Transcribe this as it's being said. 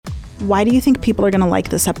Why do you think people are going to like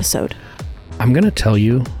this episode? I'm going to tell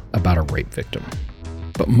you about a rape victim.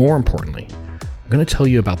 But more importantly, I'm going to tell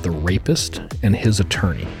you about the rapist and his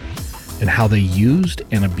attorney and how they used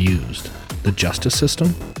and abused the justice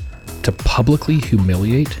system to publicly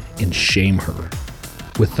humiliate and shame her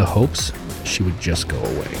with the hopes she would just go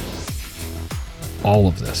away. All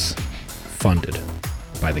of this funded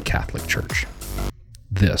by the Catholic Church.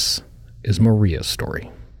 This is Maria's story.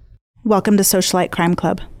 Welcome to Socialite Crime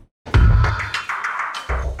Club.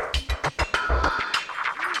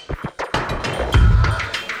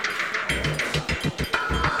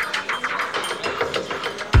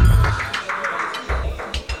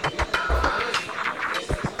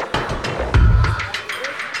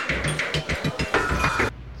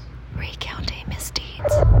 Recounting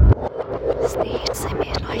misdeeds. Misdeeds I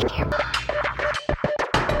made like him.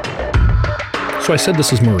 So I said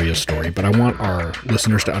this is Maria's story, but I want our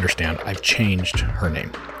listeners to understand I've changed her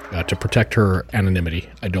name. To protect her anonymity,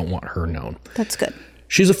 I don't want her known. That's good.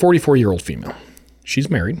 She's a 44-year-old female. She's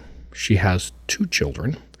married. She has 2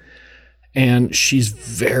 children. And she's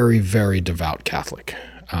very, very devout Catholic.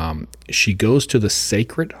 She goes to the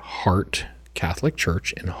Sacred Heart Catholic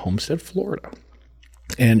Church in Homestead, Florida.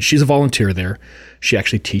 And she's a volunteer there. She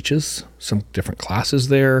actually teaches some different classes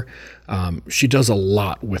there. She does a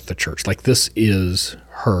lot with the church. Like, this is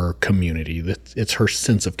her community. It's her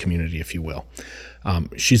sense of community, if you will.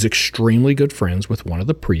 She's extremely good friends with one of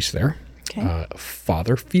the priests there, Okay.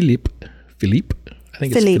 Father Philippe. I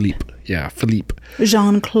think it's Philippe. Yeah, Philippe.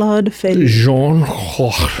 Jean-Claude Philippe.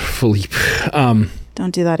 Jean-Claude Philippe.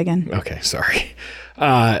 Don't do that again. Okay, sorry.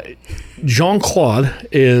 Jean-Claude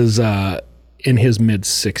is in his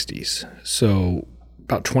mid-60s, so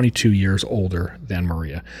about 22 years older than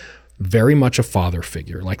Maria. Very much a father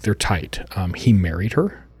figure, like they're tight. He married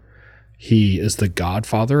her. He is the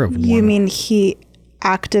godfather of You mean he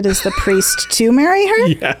acted as the priest to marry her?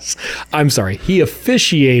 Yes. I'm sorry. He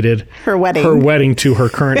officiated Her wedding. her wedding to her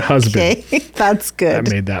current husband. Okay, that's good.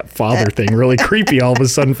 That made that father thing really creepy. All of a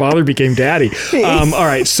sudden, father became daddy. All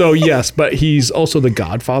right. So, yes, but he's also the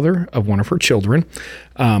godfather of one of her children.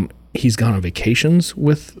 He's gone on vacations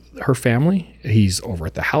with her family. He's over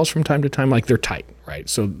at the house from time to time. Like, they're tight, right?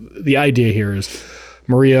 So the idea here is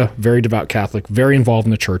Maria, very devout Catholic, very involved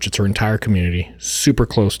in the church. It's her entire community, super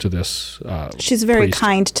close to this She's very priest.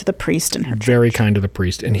 kind to the priest in her church. Very kind to the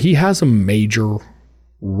priest. And he has a major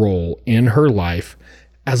role in her life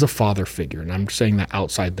as a father figure. And I'm saying that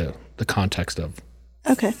outside the context of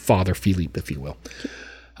Okay. Father Philippe, if you will.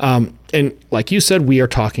 And like you said, we are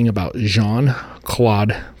talking about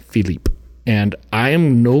Jean-Claude Philippe. And I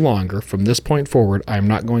am no longer, from this point forward, I'm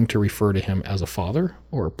not going to refer to him as a father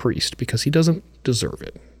or a priest because he doesn't deserve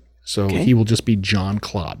it. So Okay. he will just be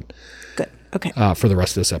Jean-Claude Good. Okay. for the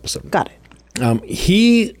rest of this episode. Got it.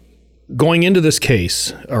 He, going into this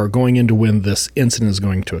case, or going into when this incident is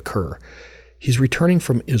going to occur, he's returning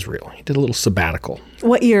from Israel. He did a little sabbatical.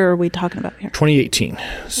 What year are we talking about here? 2018.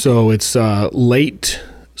 So it's late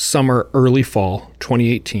summer, early fall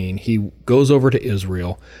 2018. He goes over to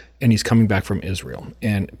Israel, and he's coming back from Israel.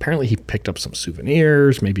 And apparently he picked up some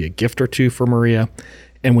souvenirs, maybe a gift or two for Maria.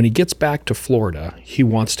 And when he gets back to Florida, he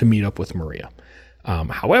wants to meet up with Maria.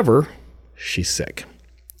 However, she's sick.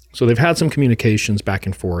 So they've had some communications back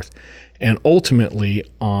and forth. And ultimately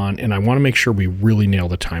and I want to make sure we really nail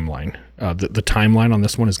the timeline. The timeline on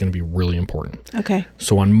this one is going to be really important. Okay.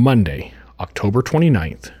 So on Monday, October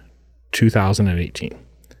 29th, 2018,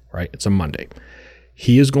 right? It's a Monday.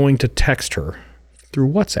 He is going to text her through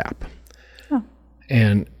WhatsApp. Oh.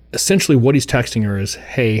 And essentially what he's texting her is,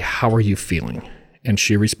 hey, how are you feeling? And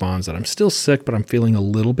she responds that I'm still sick, but I'm feeling a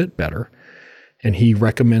little bit better. And he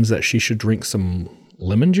recommends that she should drink some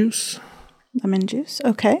lemon juice. Lemon juice.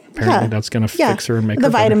 Okay. Apparently that's going to fix her and make the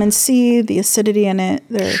her better. vitamin C, the acidity in it.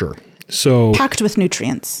 They're Sure. So, packed with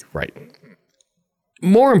nutrients. right.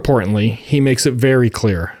 More importantly, he makes it very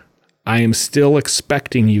clear, I am still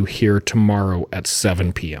expecting you here tomorrow at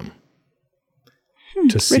 7 p.m.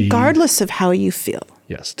 To see, Regardless of how you feel.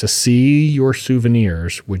 yes, to see your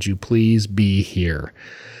souvenirs, would you please be here?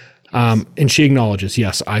 And she acknowledges,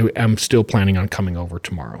 yes, I am still planning on coming over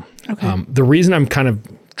tomorrow. Okay. The reason I'm kind of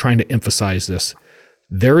trying to emphasize this,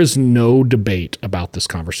 there is no debate about this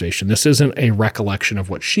conversation. This isn't a recollection of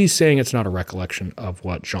what she's saying. It's not a recollection of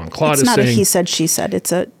what Jean-Claude It's is not saying. a he said, she said.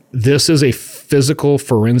 It's a This is a physical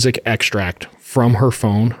forensic extract from her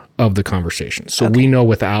phone of the conversation. So we know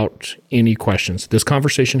without any questions, this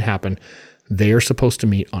conversation happened. They are supposed to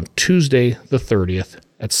meet on Tuesday, the 30th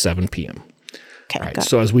at 7 p.m. okay. Right. Got it.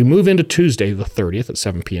 So as we move into Tuesday, the 30th at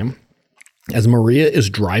 7 p.m., as Maria is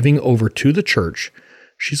driving over to the church,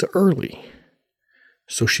 she's early.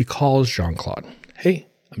 So she calls Jean-Claude. Hey,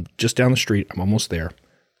 I'm just down the street. I'm almost there.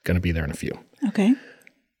 Going to be there in a few. Okay.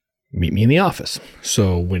 Meet me in the office.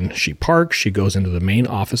 So when she parks, she goes into the main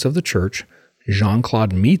office of the church.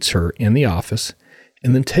 Jean-Claude meets her in the office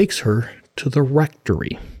and then takes her to the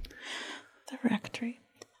rectory. The rectory.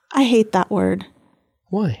 I hate that word.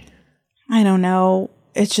 Why? I don't know.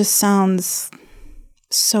 It just sounds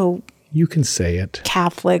so You can say it.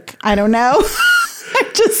 Catholic. I don't know.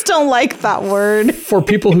 I just don't like that word. For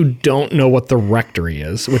people who don't know what the rectory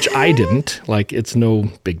is, which I didn't, like it's no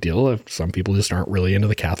big deal. Some people just aren't really into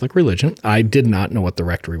the Catholic religion. I did not know what the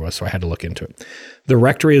rectory was, so I had to look into it. The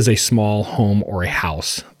rectory is a small home or a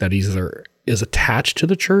house that either is attached to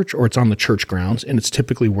the church or it's on the church grounds, and it's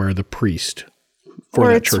typically where the priest for Or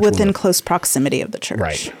that it's church will within live. close proximity of the church.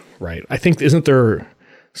 Right, right. I think, isn't there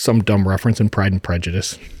some dumb reference in Pride and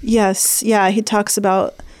Prejudice? Yes. Yeah. He talks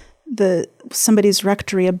about somebody's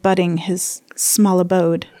rectory abutting his small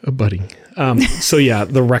abode. Abutting. So yeah,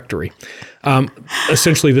 the rectory.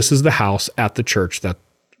 Essentially, this is the house at the church that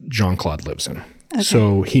Jean-Claude lives in. Okay.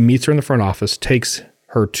 So he meets her in the front office, takes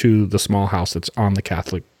her to the small house that's on the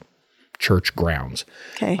Catholic church grounds.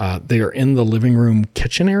 Okay. They are in the living room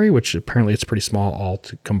kitchen area, which apparently it's pretty small, all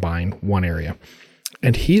to combine one area.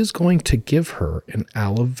 And he is going to give her an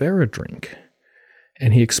aloe vera drink.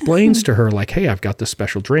 And he explains to her, like, hey, I've got this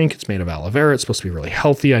special drink. It's made of aloe vera. It's supposed to be really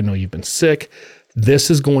healthy. I know you've been sick. This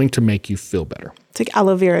is going to make you feel better. It's like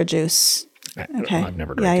aloe vera juice. Okay. I've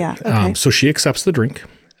never drank it. Yeah. Okay. So she accepts the drink.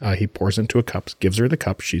 He pours into a cup, gives her the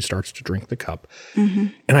cup. She starts to drink the cup. Mm-hmm.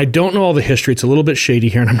 And I don't know all the history. It's a little bit shady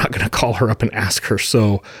here, and I'm not going to call her up and ask her.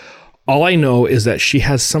 So all I know is that she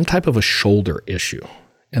has some type of a shoulder issue.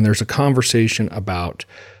 And there's a conversation about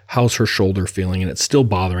how's her shoulder feeling, and it's still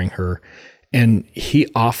bothering her. And he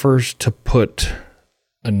offers to put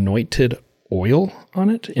anointed oil on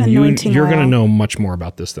it. And you're going to know much more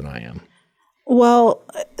about this than I am. Well,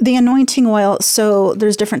 the anointing oil, so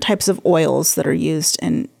there's different types of oils that are used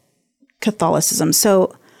in Catholicism.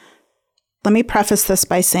 So let me preface this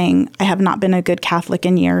by saying I have not been a good Catholic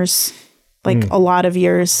in years, like a lot of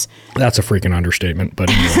years. That's a freaking understatement, but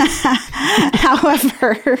anyway.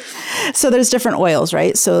 However, so there's different oils,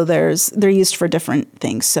 right? So they're used for different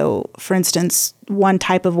things. So for instance, one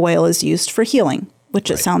type of oil is used for healing, which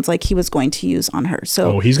it sounds like he was going to use on her.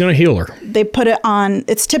 So he's going to heal her. They put it on,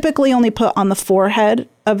 it's typically only put on the forehead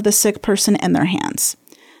of the sick person and their hands.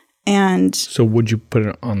 And so would you put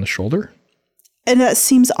it on the shoulder? And that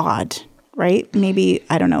seems odd, right? Maybe,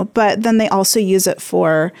 I don't know. But then they also use it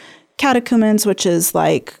for catechumens, which is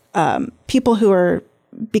like people who are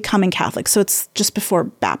becoming Catholic. So it's just before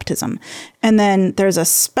baptism. And then there's a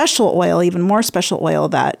special oil, even more special oil,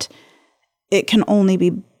 that it can only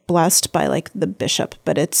be blessed by like the bishop,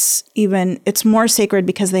 but it's more sacred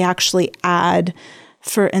because they actually add,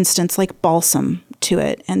 for instance, like balsam to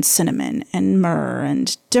it and cinnamon and myrrh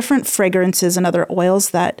and different fragrances and other oils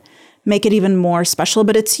that make it even more special.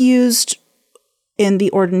 But it's used in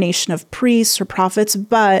the ordination of priests or prophets,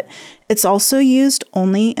 but it's also used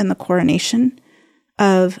only in the coronation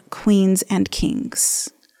of queens and kings.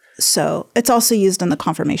 So it's also used in the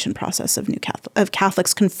confirmation process of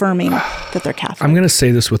Catholics confirming that they're Catholic. I'm going to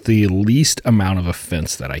say this with the least amount of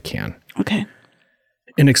offense that I can. Okay.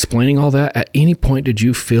 In explaining all that, at any point did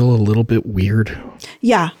you feel a little bit weird?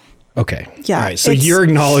 Yeah. Okay. Yeah. All right. So you're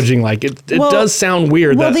acknowledging like it does sound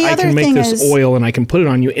weird that I can make this oil and I can put it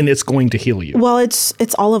on you and it's going to heal you. Well, it's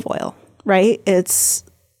olive oil, right? It's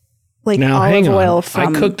like now, olive hang on. oil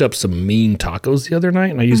from... I cooked up some mean tacos the other night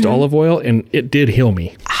and I used olive oil and it did heal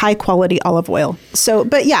me. High quality olive oil. So,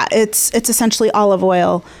 but yeah, it's essentially olive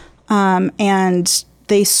oil and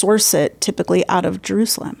they source it typically out of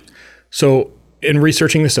Jerusalem. So in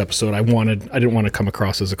researching this episode, I didn't want to come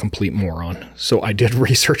across as a complete moron. So I did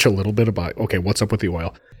research a little bit about, okay, what's up with the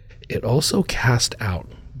oil? It also cast out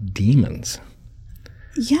demons.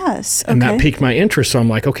 Yes. Okay. And that piqued my interest. So I'm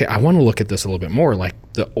like, okay, I want to look at this a little bit more. Like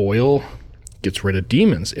the oil gets rid of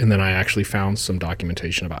demons. And then I actually found some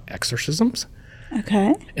documentation about exorcisms.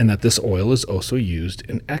 Okay. And that this oil is also used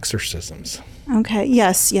in exorcisms. Okay.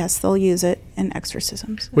 Yes, they'll use it in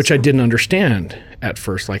exorcisms. Which I didn't understand at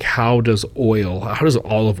first. Like how does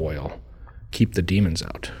olive oil keep the demons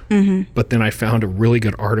out? Mm-hmm. But then I found a really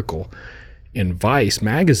good article in Vice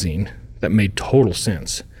magazine that made total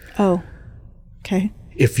sense. Oh, okay.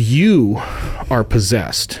 If you are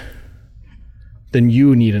possessed, then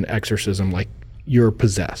you need an exorcism like you're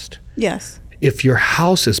possessed. Yes. If your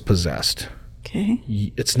house is possessed, okay,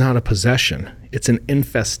 it's not a possession. It's an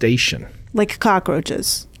infestation. Like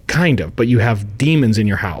cockroaches. Kind of, but you have demons in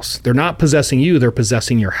your house. They're not possessing you, they're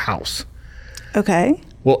possessing your house. Okay.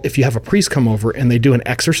 Well, if you have a priest come over and they do an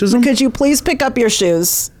exorcism, Could you please pick up your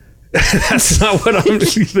shoes? that's not what I'm doing.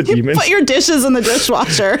 The demons. Put your dishes in the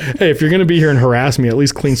dishwasher. Hey, if you're going to be here and harass me, at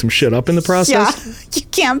least clean some shit up in the process. Yeah, you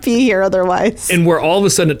can't be here otherwise. And where all of a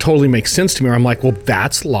sudden it totally makes sense to me, where I'm like, well,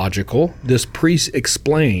 that's logical. This priest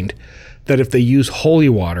explained that if they use holy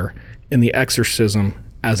water in the exorcism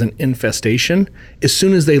as an infestation, as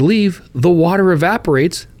soon as they leave, the water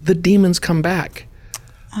evaporates, the demons come back.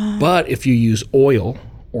 But if you use oil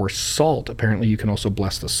or salt, apparently you can also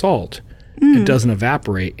bless the salt, it doesn't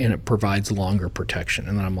evaporate and it provides longer protection.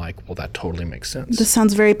 And then I'm like, well, that totally makes sense. This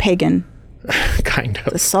sounds very pagan. Kind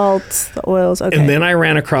of. The salts, the oils. Okay. And then I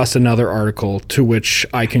ran across another article to which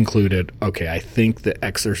I concluded, okay, I think the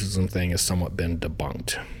exorcism thing has somewhat been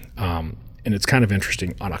debunked. And it's kind of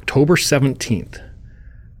interesting. On October 17th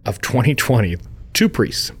of 2020, two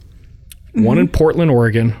priests, one in Portland,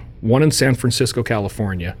 Oregon, one in San Francisco,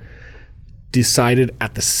 California, decided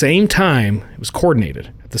at the same time, it was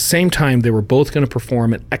coordinated, at the same time they were both going to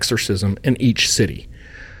perform an exorcism in each city.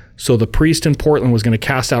 So the priest in Portland was going to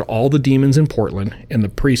cast out all the demons in Portland, and the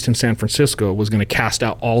priest in San Francisco was going to cast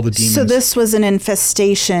out all the demons. So this was an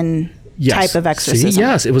infestation type of exorcism. See,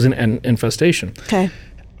 yes, it was an infestation. Okay.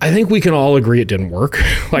 I think we can all agree it didn't work.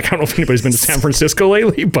 Like, I don't know if anybody's been to San Francisco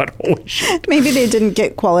lately, but holy shit. Maybe they didn't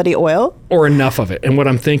get quality oil. Or enough of it. And what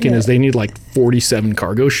I'm thinking is they need like 47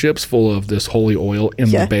 cargo ships full of this holy oil in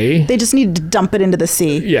the bay. They just need to dump it into the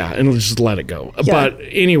sea. Yeah, and just let it go. Yeah. But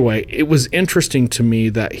anyway, it was interesting to me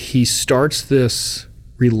that he starts this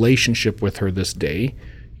relationship with her this day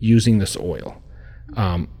using this oil.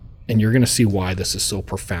 And you're going to see why this is so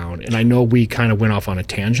profound. And I know we kind of went off on a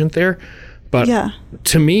tangent there, but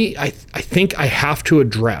to me, I think I have to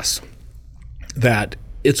address that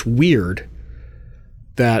it's weird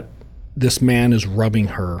that this man is rubbing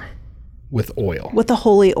her with oil. With the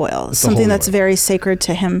holy oil. Something that's very sacred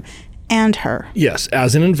to him and her. Yes.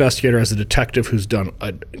 As an investigator, as a detective who's done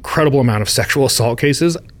an incredible amount of sexual assault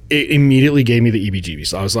cases, it immediately gave me the EBGB.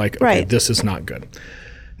 So I was like, okay, this is not good.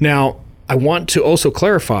 Now, I want to also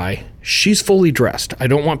clarify, she's fully dressed. I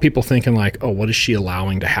don't want people thinking like, oh, what is she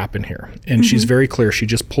allowing to happen here? And she's very clear. She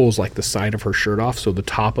just pulls like the side of her shirt off, so the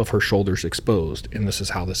top of her shoulder's exposed, and this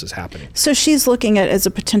is how this is happening. So she's looking at it as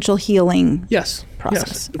a potential healing process.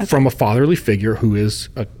 Yes. Okay. From a fatherly figure who is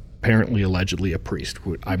apparently, allegedly a priest,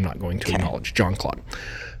 who I'm not going to acknowledge, John Claude.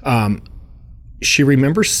 She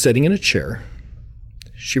remembers sitting in a chair.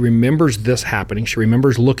 She remembers this happening. She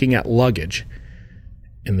remembers looking at luggage.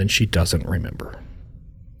 And then she doesn't remember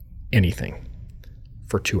anything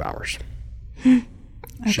for 2 hours.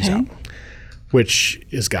 She's out, which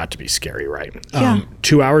has got to be scary, right? Yeah.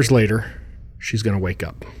 2 hours later, she's going to wake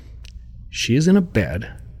up. She is in a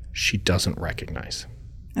bed she doesn't recognize.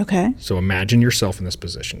 Okay. So imagine yourself in this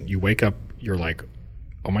position. You wake up, you're like,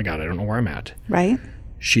 oh my God, I don't know where I'm at. Right.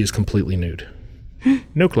 She is completely nude.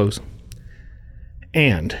 No clothes.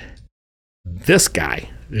 And this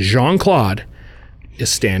guy, Jean-Claude, is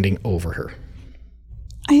standing over her.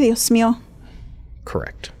 Ay, Dios mío.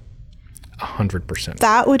 Correct. 100%.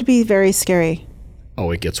 That would be very scary. Oh,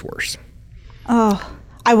 it gets worse. Oh,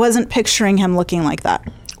 I wasn't picturing him looking like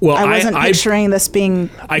that. Well, I wasn't picturing this being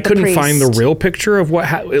I the couldn't priest. find the real picture of what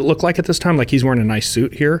it looked like at this time. Like, he's wearing a nice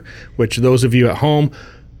suit here, which those of you at home,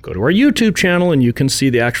 go to our YouTube channel and you can see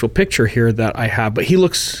the actual picture here that I have. But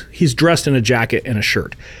he's dressed in a jacket and a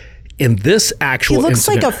shirt. In this actual He looks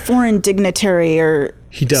incident, like a foreign dignitary or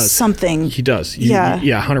he does something. He does. Yeah.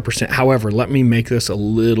 100%. However, let me make this a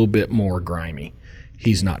little bit more grimy.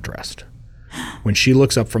 He's not dressed. When she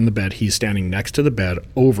looks up from the bed, he's standing next to the bed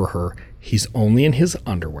over her. He's only in his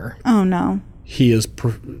underwear. Oh, no. He is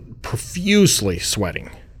profusely sweating,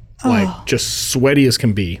 like just sweaty as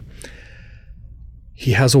can be.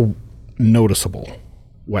 He has a noticeable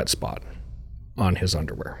wet spot on his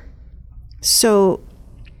underwear. So,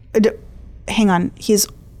 hang on. He's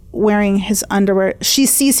wearing his underwear. She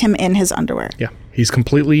sees him in his underwear. Yeah. He's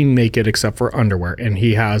completely naked except for underwear, and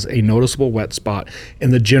he has a noticeable wet spot in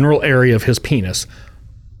the general area of his penis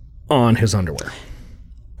on his underwear.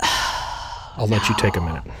 I'll let you take a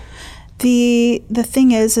minute. The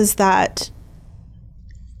thing is that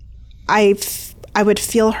I would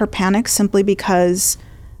feel her panic simply because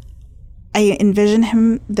I envision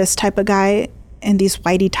him, this type of guy, in these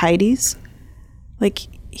whitey-tighties. Like,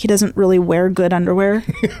 he doesn't really wear good underwear.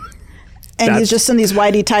 And he's just in these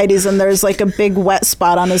whitey-tighties, and there's like a big wet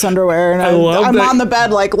spot on his underwear. And I'm on the bed,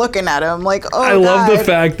 like, looking at him, like, oh, I love the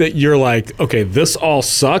fact that you're like, okay, this all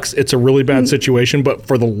sucks. It's a really bad situation, but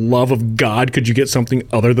for the love of God, could you get something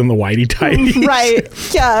other than the whitey-tighties? Right.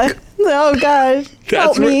 Yeah. Oh, God.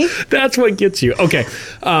 Help me. That's what gets you. Okay.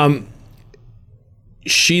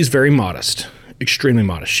 she's very modest, extremely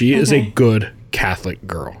modest. She is a good Catholic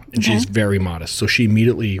girl, and she's very modest. So she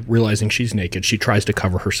immediately, realizing she's naked, she tries to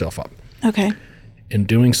cover herself up. Okay. In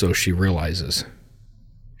doing so, she realizes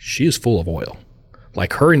she is full of oil.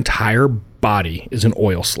 Like her entire body is an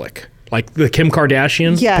oil slick. Like the Kim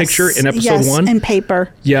Kardashian picture in episode 1. In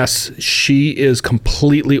paper. Yes, she is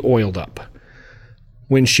completely oiled up.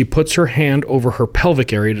 When she puts her hand over her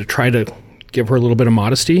pelvic area to try to give her a little bit of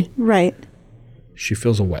modesty, Right. she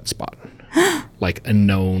feels a wet spot. Like a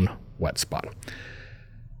known wet spot.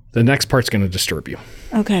 The next part's going to disturb you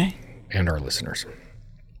Okay. and our listeners.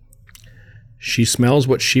 She smells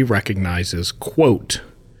what she recognizes, quote,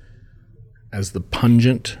 as the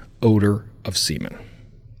pungent odor of semen,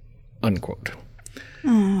 unquote.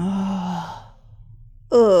 Now,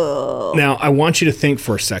 I want you to think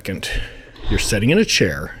for a second. You're sitting in a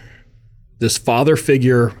chair. This father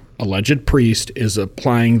figure, alleged priest, is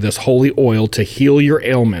applying this holy oil to heal your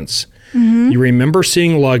ailments. You remember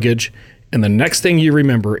seeing luggage, and the next thing you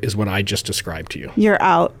remember is what I just described to you. You're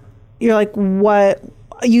out. You're like, what?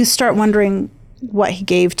 You start wondering what he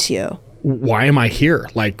gave to you. Why am I here?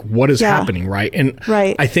 Like, what is happening, right? And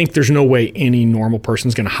I think there's no way any normal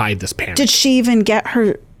person's going to hide this panic. Did she even get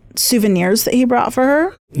her souvenirs that he brought for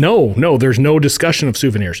her? No, there's no discussion of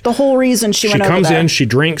souvenirs. The whole reason she went over comes there. in, she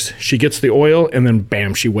drinks, she gets the oil, and then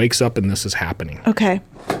bam, she wakes up and this is happening. Okay.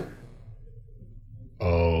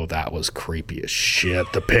 Oh, that was creepy as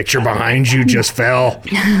shit. The picture behind you just fell.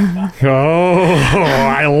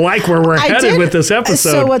 I like where we're headed with this episode.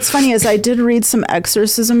 So what's funny is I did read some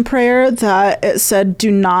exorcism prayer that it said, do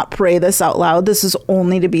not pray this out loud. This is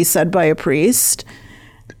only to be said by a priest.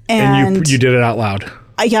 And you did it out loud.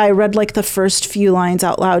 Yeah, I read like the first few lines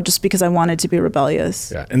out loud just because I wanted to be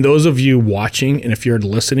rebellious. Yeah, and those of you watching, and if you're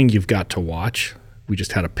listening, you've got to watch. We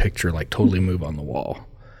just had a picture like totally move on the wall.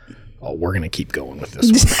 Oh, we're going to keep going with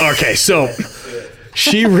this one. Okay, so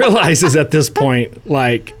she realizes at this point,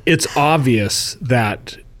 like, it's obvious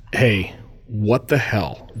that, hey, what the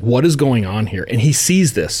hell? What is going on here? And he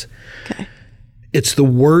sees this. Okay. It's the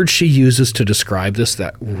word she uses to describe this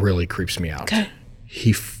that really creeps me out. Okay.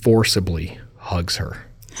 He forcibly hugs her.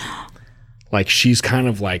 Like, she's kind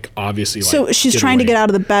of like, obviously, like, so she's trying to get out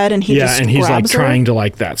of the bed and he just and he's like grabs her? trying to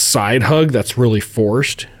like that side hug that's really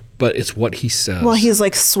forced. But it's what he says. Well, he's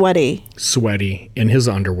like sweaty in his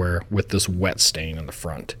underwear with this wet stain in the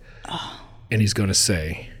front. And he's going to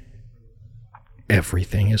say,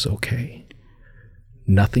 everything is okay.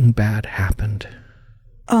 Nothing bad happened.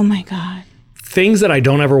 Oh my God. Things that I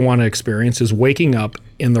don't ever want to experience is waking up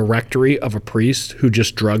in the rectory of a priest who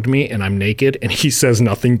just drugged me and I'm naked and he says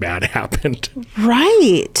nothing bad happened.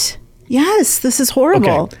 Right. Yes, this is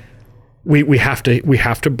horrible. Okay. We have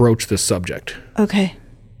to broach this subject. Okay.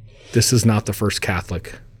 This is not the first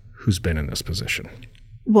Catholic who's been in this position.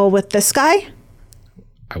 Well, with this guy?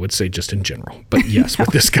 I would say just in general, but yes,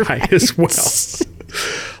 with this guy as well.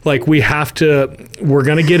 Like we're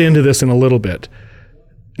going to get into this in a little bit.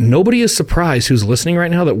 Nobody is surprised who's listening right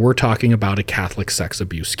now that we're talking about a Catholic sex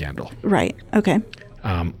abuse scandal. Right. Okay.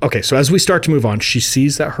 Okay, so as we start to move on, she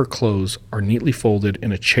sees that her clothes are neatly folded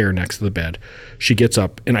in a chair next to the bed. She gets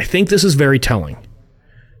up, and I think this is very telling.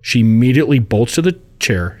 She immediately bolts to the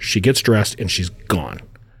chair, she gets dressed, and she's gone.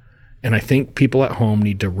 And I think people at home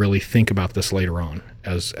need to really think about this later on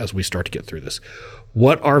as we start to get through this.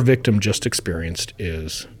 What our victim just experienced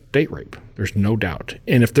is date rape. There's no doubt.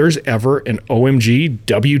 And if there's ever an OMG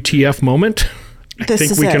WTF moment, I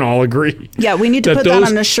think we can all agree. Yeah, we need to put that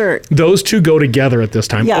on a shirt. Those two go together at this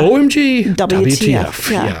time. Yeah. OMG WTF.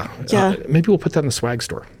 Yeah. Maybe we'll put that in the swag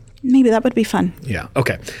store. Maybe that would be fun. Yeah.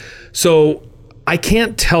 Okay. So I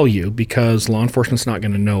can't tell you because law enforcement's not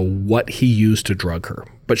going to know what he used to drug her,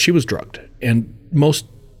 but she was drugged. And most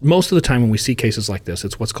of the time when we see cases like this,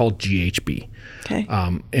 it's what's called GHB. Okay.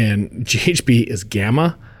 And GHB is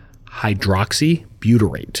gamma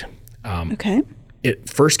hydroxybutyrate. Okay. It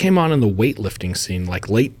first came on in the weightlifting scene, like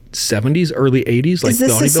late 70s, early 80s, like bodybuilders. Is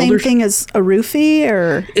this the same thing as a roofie,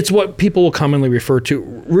 or? It's what people will commonly refer to.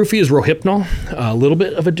 Roofie is Rohypnol, a little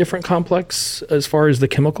bit of a different complex as far as the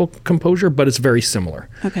chemical composure, but it's very similar.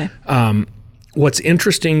 Okay. What's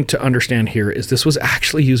interesting to understand here is this was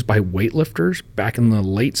actually used by weightlifters back in the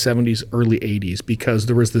late 70s, early 80s, because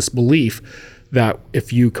there was this belief that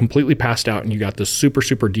if you completely passed out and you got this super,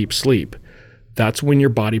 super deep sleep, that's when your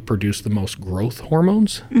body produced the most growth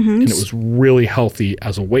hormones. Mm-hmm. And it was really healthy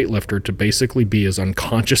as a weightlifter to basically be as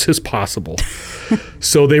unconscious as possible.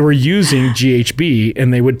 So they were using GHB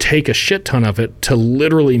and they would take a shit ton of it to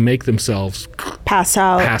literally make themselves pass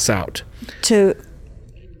out. To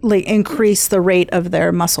like increase the rate of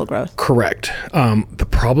their muscle growth. Correct. The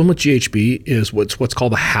problem with GHB is what's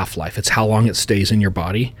called a half-life. It's how long it stays in your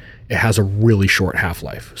body. It has a really short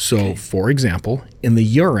half-life. So, for example, in the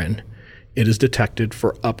urine, it is detected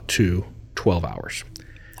for up to 12 hours.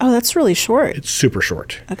 Oh, that's really short. It's super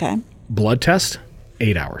short. Okay. Blood test,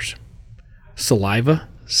 8 hours. Saliva,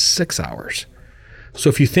 6 hours. So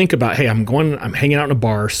if you think about, hey, I'm hanging out in a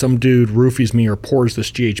bar, some dude roofies me or pours this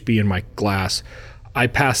GHB in my glass, I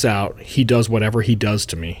pass out, he does whatever he does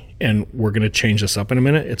to me, and we're going to change this up in a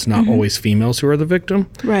minute. It's not always females who are the victim.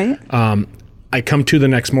 Right. I come to the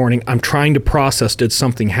next morning, I'm trying to process, did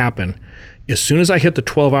something happen? As soon as I hit the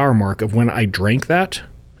 12-hour mark of when I drank that,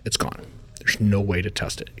 it's gone. There's no way to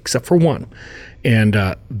test it, except for one.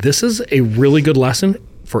 And this is a really good lesson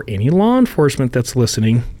for any law enforcement that's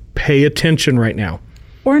listening. Pay attention right now.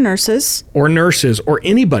 Or nurses. Or nurses, or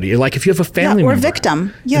anybody. Like if you have a family or member.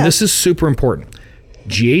 victim. Yeah. And this is super important.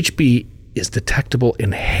 GHB is detectable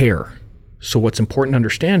in hair. So what's important to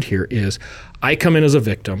understand here is I come in as a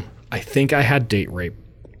victim. I think I had date rape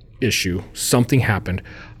issue. Something happened.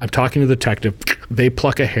 I'm talking to the detective. They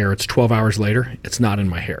pluck a hair. It's 12 hours later. It's not in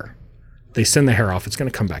my hair. They send the hair off. It's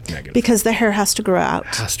going to come back negative. Because the hair has to grow out.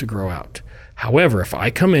 Has to grow out. However, if I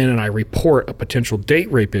come in and I report a potential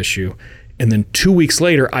date rape issue, and then 2 weeks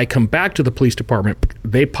later, I come back to the police department,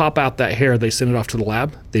 they pop out that hair, they send it off to the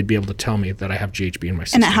lab, they'd be able to tell me that I have GHB in my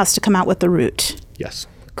system. And it has to come out with the root. Yes,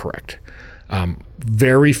 correct.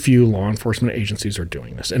 Very few law enforcement agencies are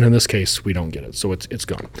doing this. And in this case, we don't get it. So it's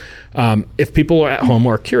gone. If people at home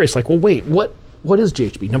are curious, like, well, wait, what is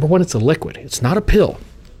GHB? Number one, it's a liquid. It's not a pill.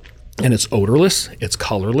 And it's odorless, it's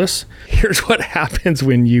colorless. Here's what happens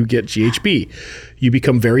when you get GHB. You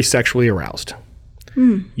become very sexually aroused.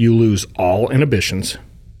 You lose all inhibitions,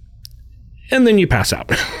 and then you pass out.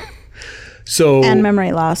 And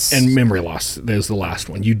memory loss. And memory loss is the last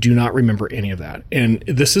one. You do not remember any of that. And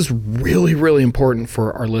this is really, really important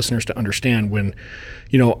for our listeners to understand when,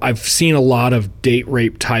 I've seen a lot of date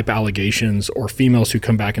rape type allegations or females who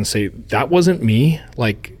come back and say, that wasn't me.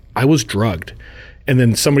 Like, I was drugged. And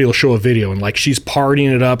then somebody will show a video and like she's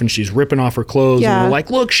partying it up and she's ripping off her clothes. And we're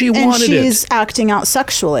like, look, she wanted it. And she's acting out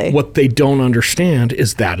sexually. What they don't understand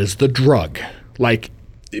is that is the drug. Like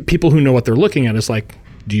people who know what they're looking at is like,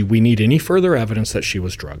 do we need any further evidence that she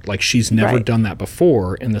was drugged? Like she's never done that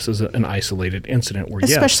before. And this is an isolated incident where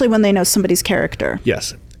especially when they know somebody's character.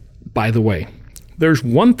 Yes. By the way, there's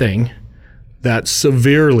one thing that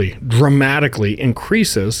severely, dramatically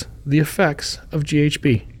increases the effects of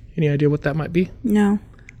GHB. Any idea what that might be? No.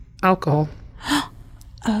 Alcohol.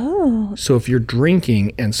 Oh. So if you're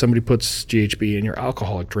drinking and somebody puts GHB in your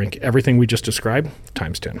alcoholic drink, everything we just described,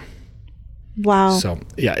 times 10. Wow. So,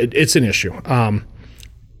 yeah, it's an issue.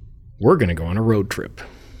 We're going to go on a road trip.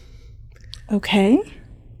 Okay.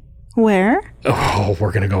 Where? Oh,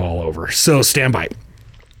 we're going to go all over. So stand by.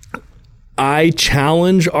 I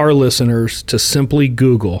challenge our listeners to simply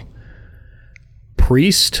Google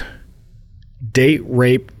priest date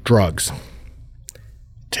rape drugs.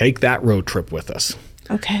 Take that road trip with us.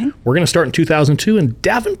 Okay. We're going to start in 2002 in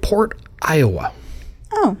Davenport, Iowa.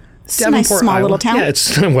 Oh, it's a nice small Iowa. little town. Yeah,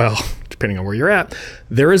 it's, well, depending on where you're at.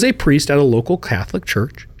 There is a priest at a local Catholic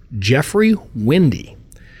church, Jeffrey Wendy.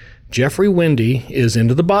 Jeffrey Wendy is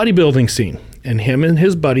into the bodybuilding scene, and him and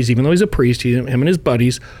his buddies, even though he's a priest, him and his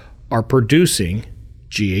buddies are producing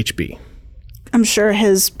GHB. I'm sure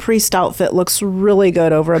his priest outfit looks really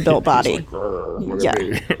good over a built body.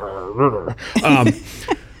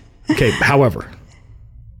 Okay, however,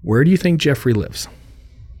 where do you think Jeffrey lives?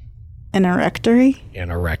 In a rectory? In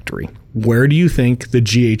a rectory. Where do you think the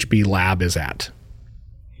GHB lab is at?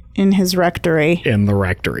 In his rectory. In the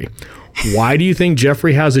rectory. Why do you think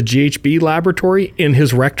Jeffrey has a GHB laboratory in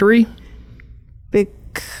his rectory?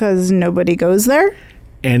 Because nobody goes there?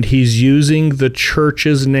 And he's using the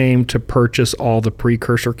church's name to purchase all the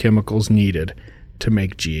precursor chemicals needed to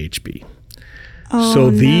make GHB.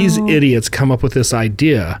 So these idiots come up with this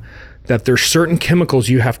idea that there's certain chemicals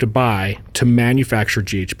you have to buy to manufacture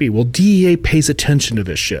GHB. Well, DEA pays attention to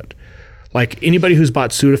this shit. Like anybody who's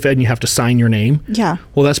bought Sudafed and you have to sign your name. Yeah.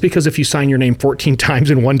 Well, that's because if you sign your name 14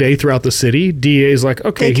 times in one day throughout the city, DEA is like,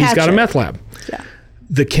 okay, he's got a meth lab. Yeah.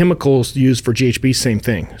 The chemicals used for GHB, same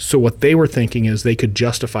thing. So what they were thinking is they could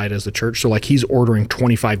justify it as the church. So like he's ordering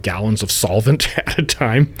 25 gallons of solvent at a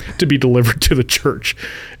time to be delivered to the church.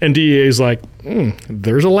 And DEA is like,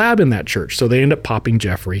 there's a lab in that church. So they end up popping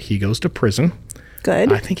Jeffrey. He goes to prison.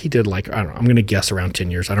 Good. I think he did like, I don't know, I'm going to guess around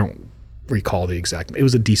 10 years. I don't recall the exact, it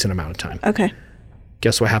was a decent amount of time. Okay.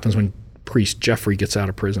 Guess what happens when priest Jeffrey gets out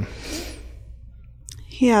of prison?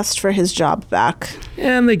 He asked for his job back.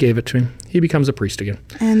 And they gave it to him. He becomes a priest again.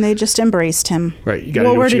 And they just embraced him. Right. You gotta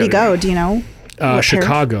well, do where what you did he gotta go? do. Do you know? What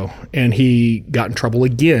Chicago. And he got in trouble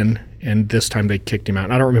again. And this time they kicked him out.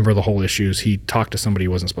 And I don't remember the whole issues. He talked to somebody he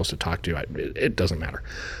wasn't supposed to talk to. It doesn't matter.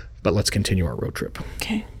 But let's continue our road trip.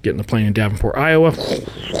 Okay. Get in the plane in Davenport, Iowa.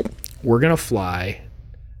 We're going to fly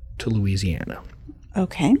to Louisiana.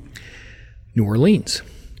 Okay. New Orleans.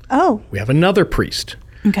 Oh. We have another priest.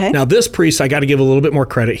 Okay. Now, this priest, I got to give a little bit more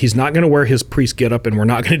credit. He's not going to wear his priest getup, and we're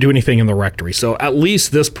not going to do anything in the rectory. So at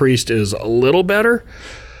least this priest is a little better.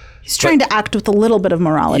 He's trying to act with a little bit of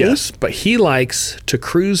morality. Yes, but he likes to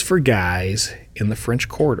cruise for guys in the French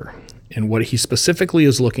Quarter. And what he specifically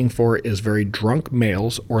is looking for is very drunk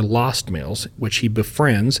males or lost males, which he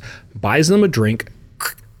befriends, buys them a drink,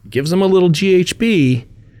 gives them a little GHB,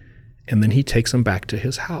 and then he takes them back to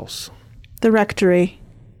his house. The rectory.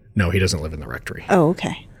 No, he doesn't live in the rectory. Oh,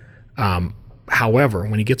 okay. However,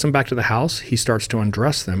 when he gets them back to the house, he starts to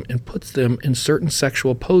undress them and puts them in certain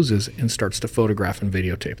sexual poses and starts to photograph and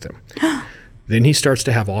videotape them. Then he starts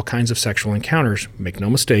to have all kinds of sexual encounters. Make no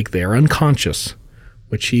mistake, they are unconscious,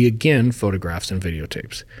 which he again photographs and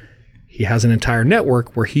videotapes. He has an entire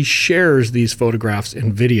network where he shares these photographs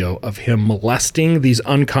and video of him molesting these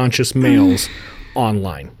unconscious males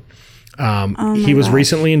online. He was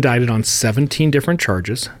recently indicted on 17 different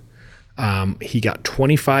charges. He got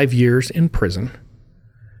 25 years in prison.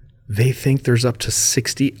 They think there's up to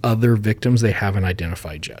 60 other victims they haven't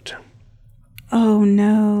identified yet. Oh,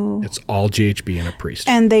 no. It's all GHB and a priest.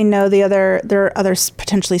 And they know there are other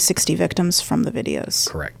potentially 60 victims from the videos.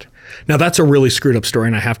 Correct. Now, that's a really screwed up story,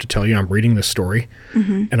 and I have to tell you, I'm reading this story,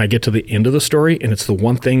 and I get to the end of the story, and it's the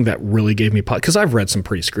one thing that really gave me pause, because I've read some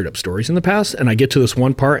pretty screwed up stories in the past, and I get to this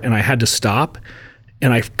one part, and I had to stop,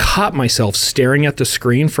 and I caught myself staring at the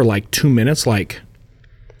screen for like 2 minutes, like,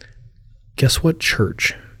 guess what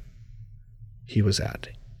church he was at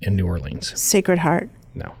in New Orleans? Sacred Heart.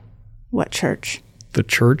 No. What church? The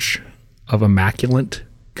Church of Immaculate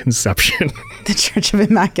Conception. The Church of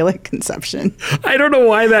Immaculate Conception. I don't know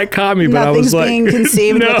why that caught me, but I was like, being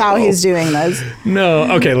conceived no, with how he's doing this.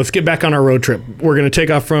 No. Okay, let's get back on our road trip. We're going to take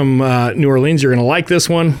off from New Orleans. You're going to like this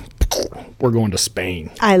one. We're going to Spain.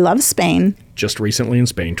 I love Spain. Just recently in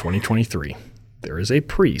Spain, 2023, there is a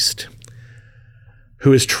priest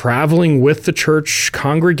who is traveling with the church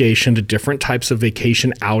congregation to different types of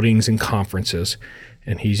vacation outings and conferences.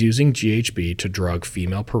 And he's using GHB to drug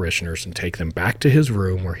female parishioners and take them back to his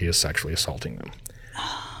room where he is sexually assaulting them.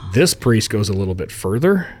 This priest goes a little bit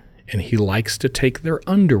further, and he likes to take their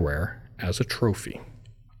underwear as a trophy.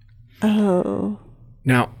 Oh.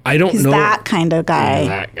 Now, I don't He's know. that kind of guy.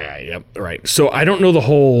 That guy, yep, right. So I don't know the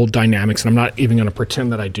whole dynamics, and I'm not even going to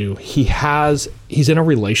pretend that I do. He's in a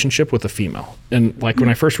relationship with a female. And like when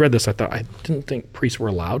I first read this, I thought, I didn't think priests were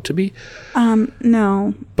allowed to be.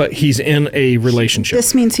 No. But he's in a relationship.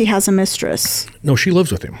 This means he has a mistress. No, she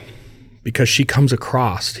lives with him because she comes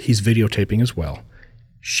across, he's videotaping as well.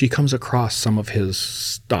 She comes across some of his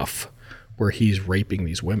stuff where he's raping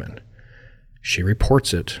these women. She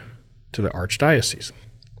reports it to the archdiocese.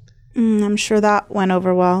 I'm sure that went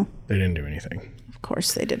over well. They didn't do anything. Of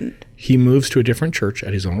course they didn't. He moves to a different church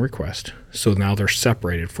at his own request. So now they're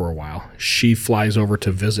separated for a while. She flies over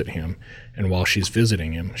to visit him. And while she's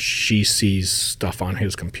visiting him, she sees stuff on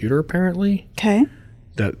his computer, apparently, Okay.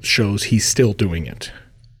 that shows he's still doing it.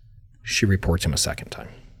 She reports him a second time.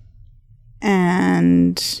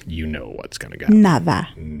 And You know what's going to go. nada.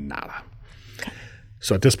 Nada.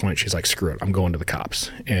 So at this point, she's like, screw it, I'm going to the cops.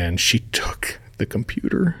 And she took the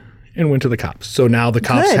computer and went to the cops. So now the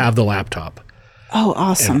cops Good. have the laptop Oh,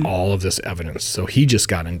 awesome. and all of this evidence. So he just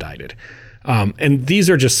got indicted. And these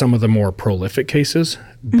are just some of the more prolific cases.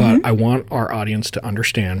 But I want our audience to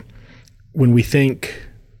understand, when we think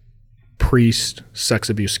priest sex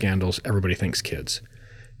abuse scandals, everybody thinks kids.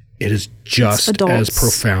 It is just as adults.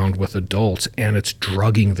 profound with adults, and it's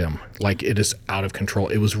drugging them. Like, it is out of control.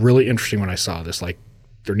 It was really interesting when I saw this. Like,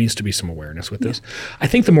 there needs to be some awareness with this. I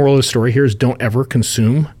think the moral of the story here is don't ever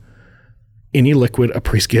consume any liquid a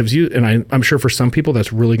priest gives you. And I'm sure for some people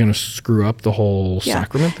that's really going to screw up the whole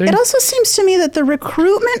sacrament thing. It also seems to me that the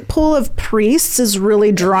recruitment pool of priests is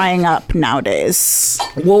really drying up nowadays.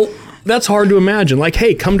 Well, that's hard to imagine. Like,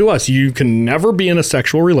 hey, come to us. You can never be in a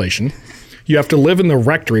sexual relation. You have to live in the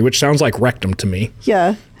rectory, which sounds like rectum to me.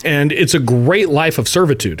 Yeah. And it's a great life of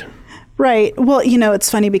servitude. Right. Well,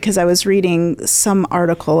 it's funny because I was reading some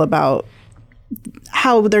article about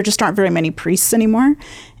how there just aren't very many priests anymore.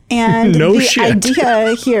 And No the shit.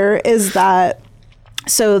 idea here is that,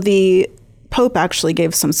 so the Pope actually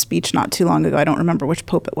gave some speech not too long ago. I don't remember which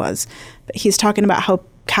Pope it was, but he's talking about how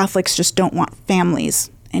Catholics just don't want families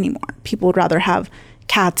anymore. People would rather have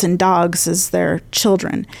cats and dogs as their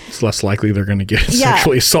children. It's less likely they're going to get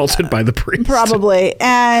sexually assaulted by the priest. Probably.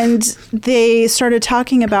 And they started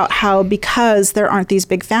talking about how because there aren't these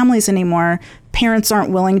big families anymore, parents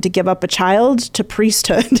aren't willing to give up a child to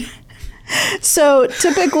priesthood. So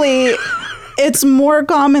typically, it's more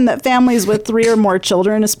common that families with 3 or more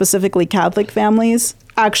children, specifically Catholic families,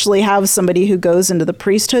 actually have somebody who goes into the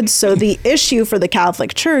priesthood. So the issue for the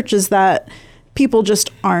Catholic Church is that people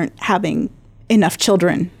just aren't having enough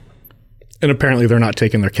children. And apparently they're not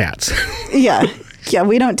taking their cats. Yeah,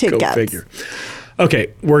 we don't take cats. Go figure.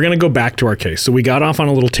 Okay, we're going to go back to our case. So we got off on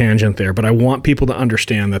a little tangent there, but I want people to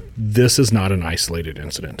understand that this is not an isolated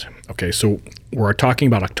incident. Okay, so we're talking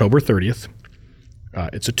about October 30th.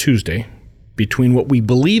 It's a Tuesday between what we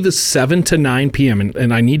believe is 7 to 9 p.m.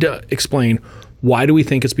 And I need to explain, why do we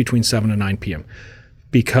think it's between 7 and 9 p.m.?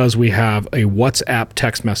 Because we have a WhatsApp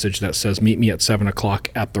text message that says, meet me at 7 o'clock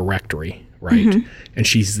at the rectory, right? Mm-hmm. And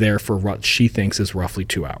she's there for what she thinks is roughly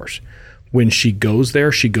 2 hours. When she goes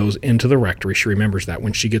there, she goes into the rectory. She remembers that.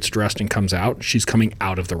 When she gets dressed and comes out, she's coming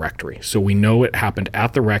out of the rectory. So we know it happened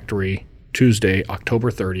at the rectory, Tuesday, October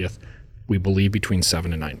 30th, we believe between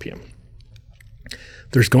 7 and 9 p.m.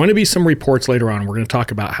 There's going to be some reports later on. We're going to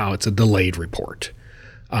talk about how it's a delayed report.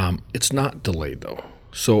 It's not delayed, though.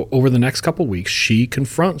 So over the next couple of weeks, she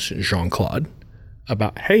confronts Jean-Claude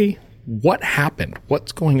about, hey, what happened?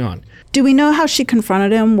 What's going on? Do we know how she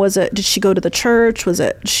confronted him? Did she go to the church?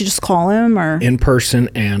 Did she just call him, or? In person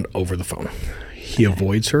and over the phone. He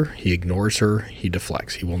avoids her. He ignores her. He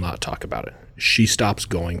deflects. He will not talk about it. She stops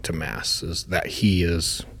going to mass, is that he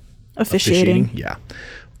is officiating. Yeah.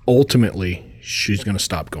 Ultimately, she's going to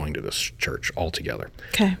stop going to this church altogether.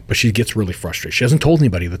 Okay. But she gets really frustrated. She hasn't told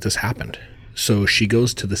anybody that this happened. So she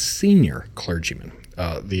goes to the senior clergyman,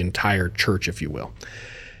 the entire church, if you will.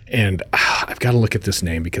 And I've got to look at this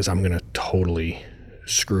name because I'm going to totally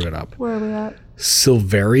screw it up. Where are we at?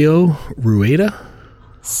 Silverio Rueda?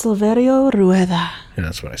 Silverio Rueda. And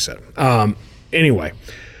that's what I said. Anyway,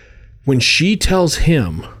 when she tells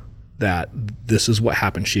him that this is what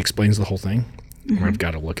happened, she explains the whole thing. Mm-hmm. I've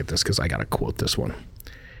got to look at this because I got to quote this one.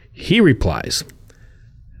 He replies,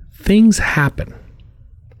 "Things happen,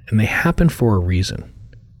 and they happen for a reason.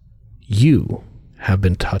 You have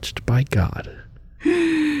been touched by God."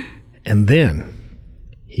 And then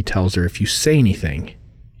he tells her, if you say anything,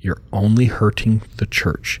 you're only hurting the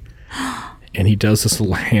church. And he does this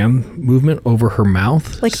little hand movement over her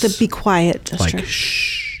mouth. Like the be quiet gesture. Like,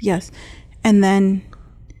 shh. Yes. And then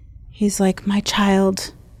he's like, my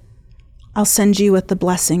child, I'll send you with the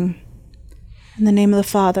blessing. In the name of the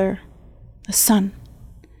Father, the Son,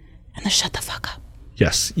 and the shut the fuck up.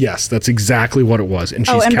 Yes, that's exactly what it was. And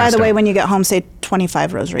she's and by the way, out. when you get home, say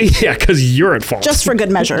 25 rosaries. Yeah, because you're at fault. Just for good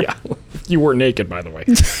measure. Yeah, you were naked, by the way.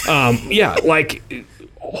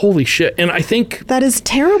 Holy shit. And I think that is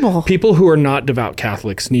terrible. People who are not devout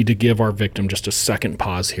Catholics need to give our victim just a second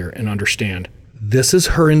pause here and understand this is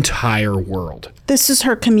her entire world. This is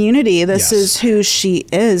her community. This is who she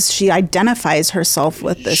is. She identifies herself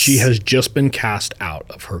with this. She has just been cast out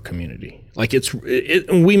of her community. Like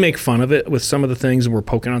we make fun of it with some of the things and we're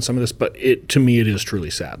poking on some of this, but to me, it is truly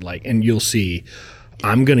sad. Like, and you'll see,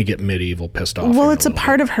 I'm going to get medieval pissed off. Well, it's a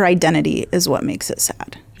part of her identity is what makes it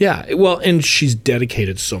sad. Yeah. Well, and she's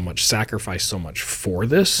dedicated so much, sacrificed so much for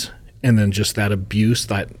this. And then just that abuse,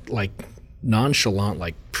 that like nonchalant,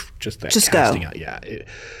 like just that casting out. Yeah.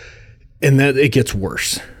 And then it gets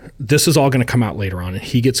worse. This is all going to come out later on. And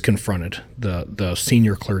he gets confronted, the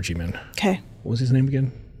senior clergyman. Okay. What was his name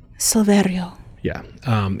again? Silverio. Yeah.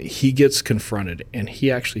 He gets confronted and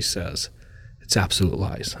he actually says, it's absolute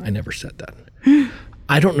lies. I never said that.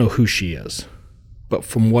 I don't know who she is, but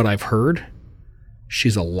from what I've heard,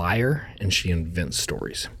 she's a liar and she invents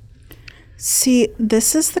stories. See,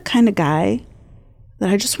 this is the kind of guy that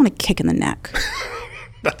I just want to kick in the neck.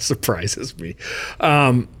 That surprises me.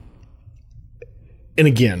 And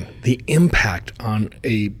again, the impact on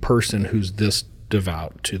a person who's this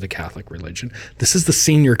devout to the Catholic religion. This is the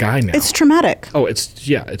senior guy now. It's traumatic. Oh, it's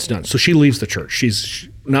done. So she leaves the church. She's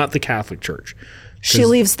not the Catholic church. She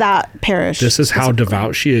leaves that parish. This is how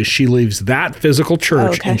devout she is. She leaves that physical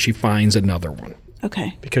church and she finds another one.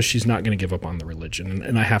 Okay. Because she's not going to give up on the religion,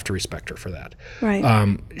 and I have to respect her for that.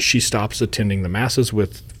 Right. She stops attending the masses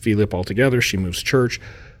with Philip altogether. She moves church.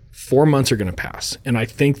 4 months are going to pass, and I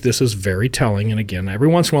think this is very telling. And again, every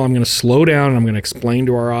once in a while, I'm going to slow down and I'm going to explain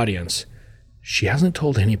to our audience. She hasn't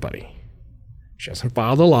told anybody. She hasn't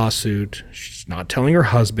filed a lawsuit. She's not telling her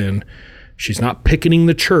husband. She's not picketing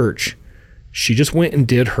the church. She just went and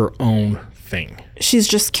did her own thing. She's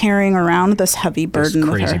just carrying around this heavy burden This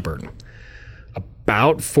with crazy her. burden.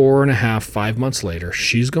 About 4.5, 5 months later,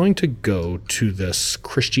 she's going to go to this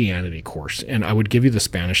Christianity course. And I would give you the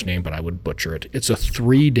Spanish name, but I would butcher it. It's a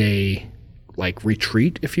 3-day like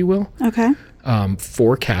retreat, if you will, Okay.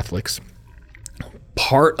 for Catholics.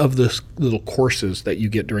 Part of the little courses that you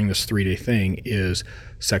get during this 3-day thing is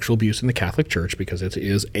sexual abuse in the Catholic Church, because it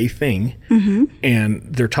is a thing. And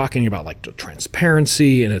they're talking about like the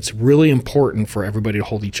transparency, and it's really important for everybody to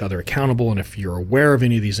hold each other accountable. And if you're aware of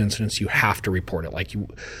any of these incidents, you have to report it. Like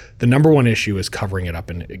the number one issue is covering it up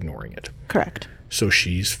and ignoring it. Correct. So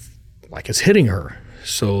she's like, it's hitting her.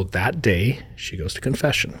 So that day she goes to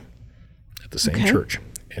confession at the same Okay. church,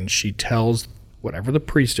 and she tells whatever the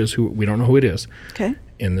priest is, who we don't know who it is, Okay.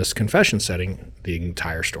 in this confession setting, the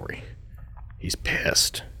entire story. He's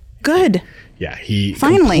pissed. Good. Yeah, he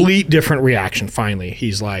Finally. complete different reaction. Finally,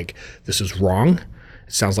 he's like, "This is wrong.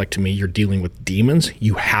 It sounds like to me you're dealing with demons.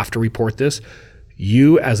 You have to report this.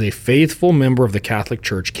 You, as a faithful member of the Catholic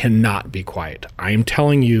Church, cannot be quiet. I am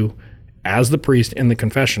telling you, as the priest in the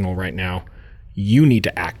confessional right now, you need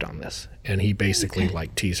to act on this." And he basically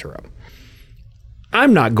like tees her up.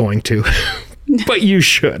 I'm not going to, but you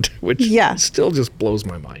should, which Yeah. still just blows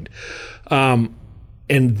my mind.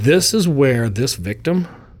 And this is where this victim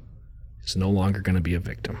is no longer going to be a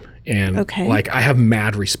victim. And Okay. like, I have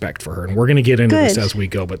mad respect for her, and we're going to get into this Good. as we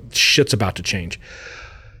go, but shit's about to change.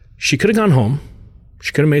 She could have gone home.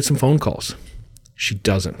 She could have made some phone calls. She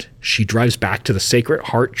doesn't. She drives back to the Sacred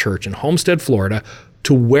Heart Church in Homestead, Florida,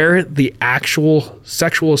 to where the actual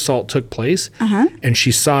sexual assault took place. And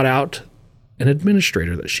she sought out an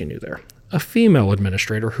administrator that she knew there, a female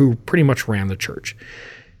administrator who pretty much ran the church.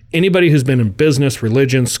 Anybody who's been in business,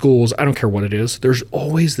 religion, schools, I don't care what it is, there's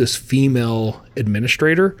always this female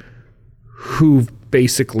administrator who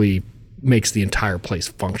basically makes the entire place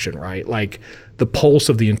function, right? Like the pulse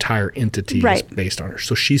of the entire entity Right. is based on her.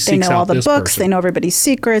 So she They seeks know all out the this books. person. They know everybody's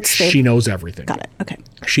secrets. She knows everything. Got it. Okay.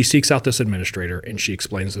 She seeks out this administrator, and she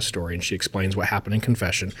explains the story, and she explains what happened in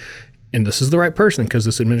confession. And this is the right person, because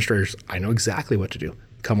this administrator's, I know exactly what to do.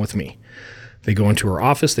 Come with me. They go into her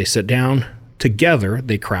office. They sit down. Together,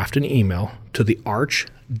 they craft an email to the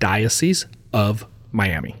Archdiocese of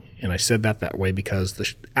Miami. And I said that way because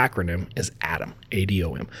the acronym is ADOM,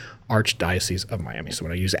 A-D-O-M, Archdiocese of Miami. So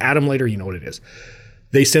when I use ADOM later, you know what it is.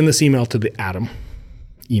 They send this email to the ADOM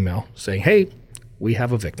email saying, hey, we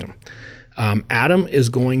have a victim. Adam is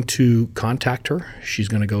going to contact her. She's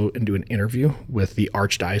going to go and do an interview with the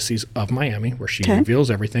Archdiocese of Miami, where she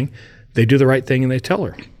reveals everything. They do the right thing, and they tell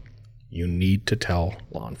her, you need to tell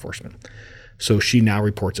law enforcement. So she now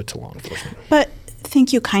reports it to law enforcement. But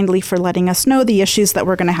thank you kindly for letting us know the issues that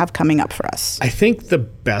we're going to have coming up for us. I think the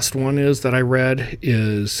best one is that I read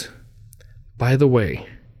is, by the way,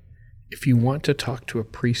 if you want to talk to a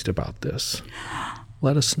priest about this,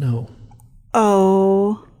 let us know.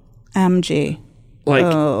 OMG.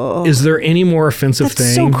 Like, is there any more offensive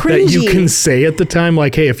That's so thing that you cringy. can say at the time?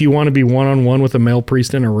 Like, hey, if you want to be one-on-one with a male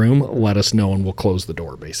priest in a room, let us know and we'll close the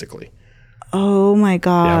door, basically. Oh my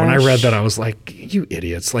gosh. Yeah, when I read that, I was like, you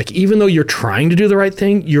idiots. Like, even though you're trying to do the right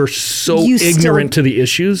thing, you're so You ignorant still- to the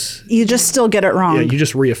issues. You just still get it wrong. Yeah, you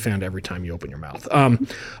just reoffend every time you open your mouth.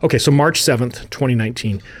 Okay, so March 7th,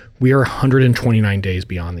 2019, we are 129 days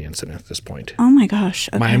beyond the incident at this point. Oh my gosh.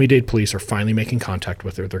 Okay. Miami-Dade police are finally making contact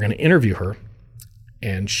with her. They're going to interview her,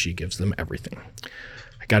 and she gives them everything.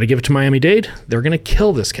 I got to give it to Miami-Dade. They're going to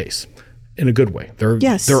kill this case in a good way. They're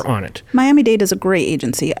on it. Miami-Dade is a great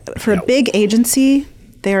agency. For a big agency,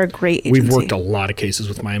 they're a great agency. We've worked a lot of cases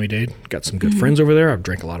with Miami-Dade. Got some good friends over there. I've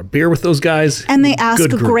drank a lot of beer with those guys. And they ask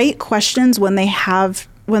Good group. great questions when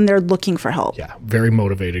they're looking for help. Yeah, very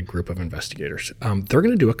motivated group of investigators. They're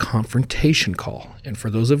going to do a confrontation call. And for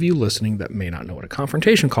those of you listening that may not know what a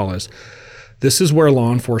confrontation call is, this is where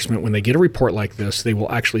law enforcement, when they get a report like this, they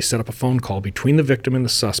will actually set up a phone call between the victim and the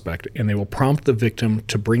suspect, and they will prompt the victim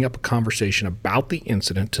to bring up a conversation about the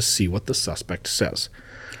incident to see what the suspect says.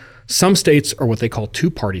 Some states are what they call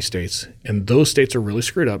two-party states, and those states are really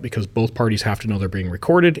screwed up because both parties have to know they're being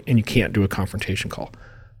recorded, and you can't do a confrontation call.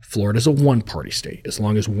 Florida's a one-party state. As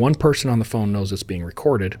long as one person on the phone knows it's being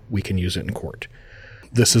recorded, we can use it in court.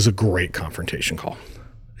 This is a great confrontation call.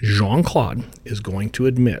 Jean-Claude is going to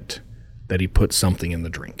admit that he put something in the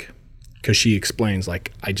drink, because she explains,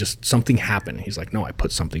 like, something happened. He's like, no, I put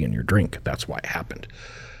something in your drink. That's why it happened.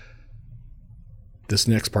 This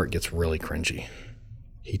next part gets really cringy.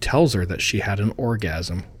 He tells her that she had an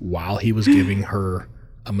orgasm while he was giving her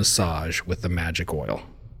a massage with the magic oil.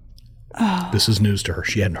 This is news to her.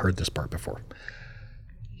 She hadn't heard this part before.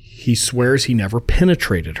 He swears he never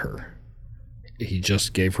penetrated her. He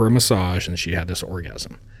just gave her a massage and she had this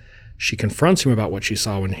orgasm. She confronts him about what she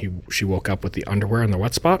saw when she woke up with the underwear and the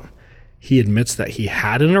wet spot. He admits that he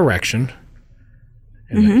had an erection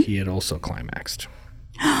and that he had also climaxed,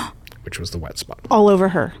 which was the wet spot. All over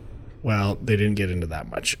her. Well, they didn't get into that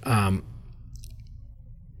much.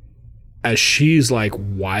 As she's like,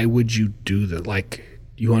 why would you do that? Like,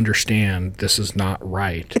 you understand this is not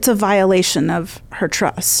right. It's a violation of her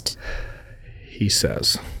trust. He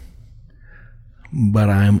says, but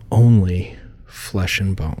I'm only flesh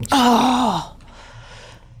and bones. Oh.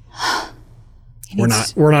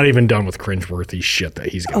 We're not even done with cringeworthy shit that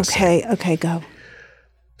he's going to say. Okay, go.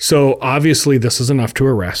 So obviously this is enough to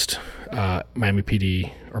arrest. Miami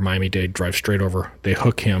PD or Miami-Dade drive straight over. They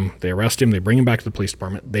hook him. They arrest him. They bring him back to the police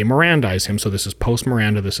department. They Mirandize him. So this is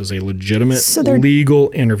post-Miranda. This is a legitimate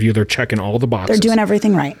legal interview. They're checking all the boxes. They're doing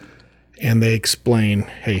everything right. And they explain,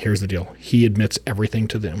 hey, here's the deal. He admits everything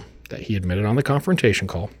to them that he admitted on the confrontation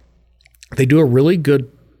call. They do a really good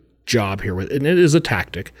job here with, and it is a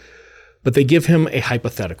tactic, but they give him a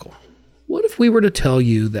hypothetical. What if we were to tell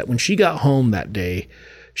you that when she got home that day,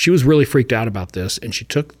 she was really freaked out about this, and she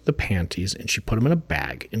took the panties and she put them in a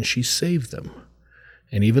bag and she saved them.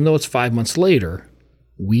 And even though it's 5 months later,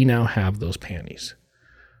 we now have those panties.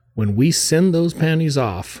 When we send those panties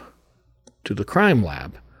off to the crime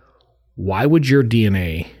lab, why would your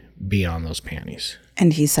DNA be on those panties?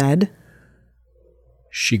 And he said,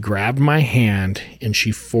 she grabbed my hand and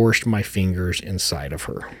she forced my fingers inside of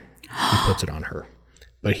her. He puts it on her.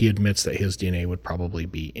 But he admits that his DNA would probably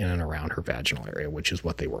be in and around her vaginal area, which is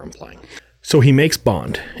what they were implying. So he makes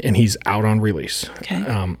bond and he's out on release.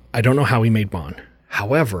 Okay. I don't know how he made bond.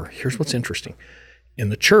 However, here's what's interesting. In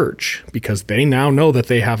the church, because they now know that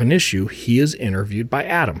they have an issue, he is interviewed by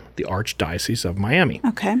Adam, the Archdiocese of Miami.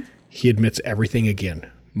 Okay. He admits everything again,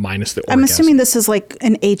 minus the orgasm. I'm assuming this is like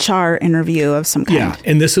an HR interview of some kind. Yeah,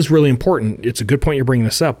 and this is really important. It's a good point you're bringing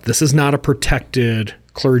this up. This is not a protected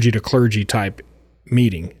clergy to clergy type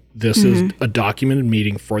meeting. This is a documented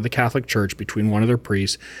meeting for the Catholic Church between one of their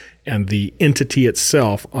priests and the entity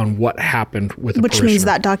itself on what happened with the Which means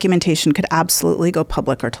that documentation could absolutely go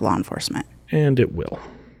public or to law enforcement. And it will.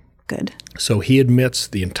 Good. So he admits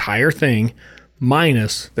the entire thing,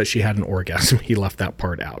 minus that she had an orgasm. He left that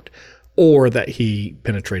part out. Or that he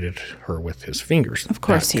penetrated her with his fingers. Of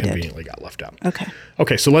course he did. Conveniently got left out. Okay.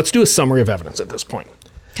 Okay, so let's do a summary of evidence at this point.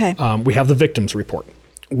 Okay. We have the victim's report.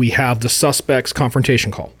 We have the suspect's confrontation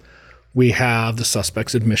call. We have the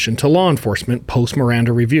suspect's admission to law enforcement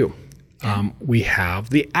post-Miranda review. We have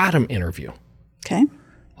the Adam interview. Okay.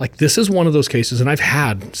 Like, this is one of those cases, and I've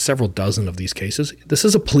had several dozen of these cases. This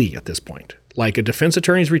is a plea at this point. Like, a defense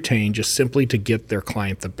attorney is retained just simply to get their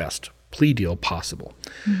client the best plea deal possible.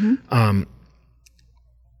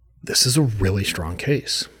 This is a really strong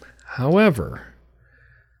case. However,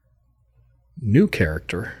 new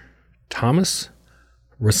character, Thomas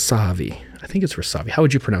Rysavy. I think it's Rysavy. How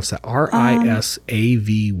would you pronounce that?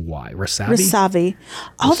 Risavy. Rysavy.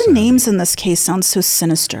 All the names in this case sound so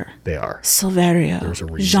sinister. They are. Silverio. There's a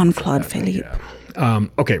reason Jean-Claude for that, Philippe. yeah.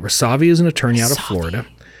 Okay, Rysavy is an attorney out of Florida.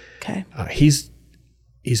 Okay. He's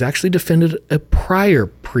actually defended a prior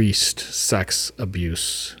priest sex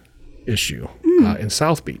abuse issue in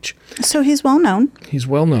South Beach. So he's well known. He's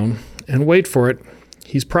well known. And wait for it,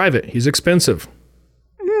 he's private. He's expensive.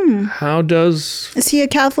 How does... Is he a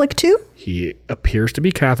Catholic too? He appears to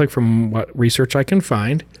be Catholic from what research I can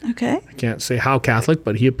find. Okay. I can't say how Catholic,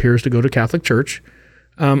 but he appears to go to Catholic church.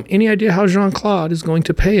 Any idea how Jean-Claude is going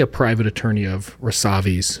to pay a private attorney of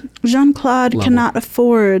Rysavy's? Jean-Claude cannot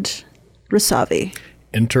afford Rysavy.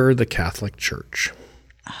 Enter the Catholic Church.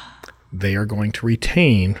 They are going to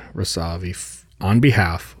retain Rysavy on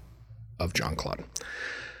behalf of Jean-Claude.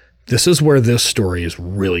 This is where this story is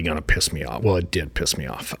really going to piss me off. Well, it did piss me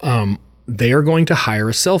off. They are going to hire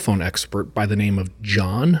a cell phone expert by the name of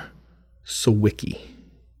John Sawicki.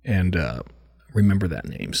 And remember that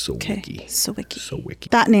name, Sawicki. Okay, Sawicki. Sawicki.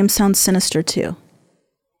 That name sounds sinister too.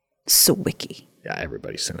 Sawicki. Yeah,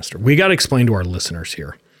 everybody's sinister. We got to explain to our listeners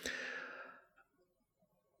here.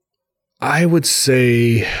 I would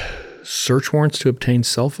say search warrants to obtain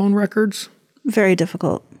cell phone records. Very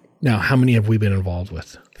difficult. Now, how many have we been involved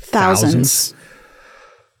with? Thousands.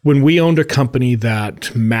 When we owned a company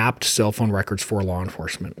that mapped cell phone records for law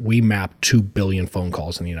enforcement, we mapped 2 billion phone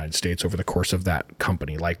calls in the United States over the course of that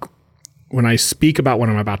company. Like, when I speak about what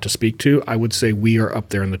I'm about to speak to, I would say we are up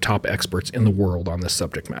there in the top experts in the world on this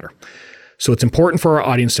subject matter. So it's important for our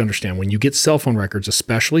audience to understand when you get cell phone records,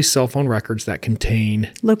 especially cell phone records that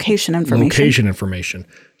contain location information,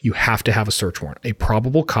 you have to have a search warrant, a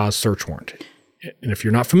probable cause search warrant. And if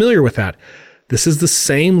you're not familiar with that This is the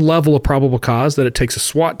same level of probable cause that it takes a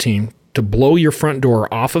SWAT team to blow your front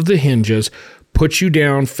door off of the hinges, put you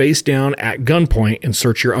down, face down at gunpoint, and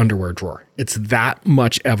search your underwear drawer. It's that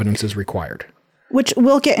much evidence is required. Which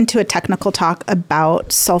we'll get into a technical talk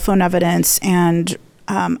about cell phone evidence and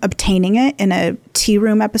obtaining it in a tea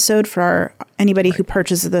room episode for anybody who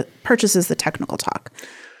purchases the technical talk.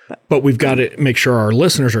 But we've got to make sure our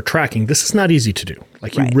listeners are tracking. This is not easy to do.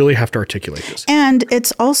 Like, you really have to articulate this. And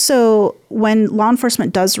it's also, when law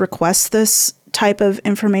enforcement does request this type of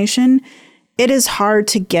information, it is hard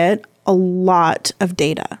to get a lot of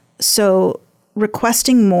data. So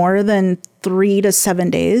requesting more than 3 to 7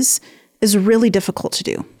 days is really difficult to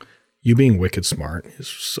do. You being wicked smart is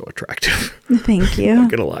so attractive. Thank you. I'm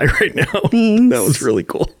not gonna lie right now. Thanks. That was really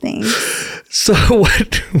cool. Thanks. So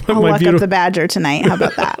what I'll look up the badger tonight. How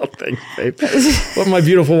about that? Oh, thanks, babe. What my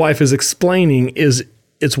beautiful wife is explaining is,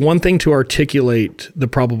 it's one thing to articulate the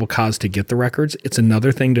probable cause to get the records. It's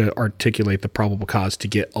another thing to articulate the probable cause to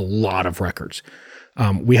get a lot of records.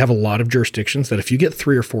 We have a lot of jurisdictions that if you get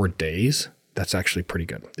 3 or 4 days, that's actually pretty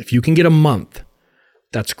good. If you can get a month,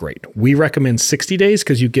 that's great. We recommend 60 days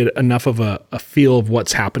because you get enough of a feel of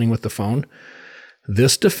what's happening with the phone.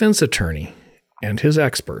 This defense attorney and his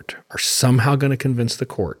expert are somehow going to convince the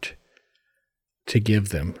court to give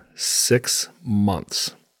them 6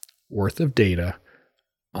 months worth of data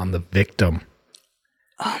on the victim.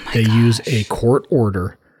 Oh my They gosh. use a court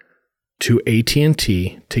order to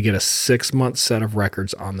AT&T to get a 6-month set of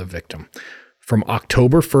records on the victim from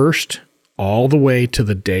October 1st all the way to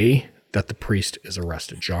the day that the priest is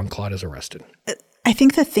arrested. Jean-Claude is arrested. I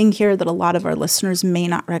think the thing here that a lot of our listeners may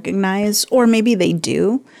not recognize, or maybe they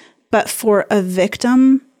do, but for a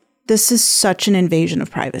victim, this is such an invasion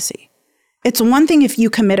of privacy. It's one thing if you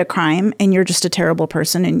commit a crime and you're just a terrible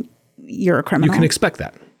person and you're a criminal. You can expect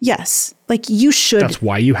that. Yes. Like, you should. That's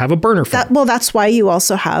why you have a burner phone. That's why you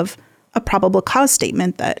also have a probable cause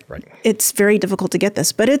statement that Right. It's very difficult to get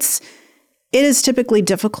this. But it is typically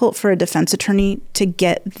difficult for a defense attorney to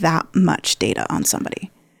get that much data on somebody.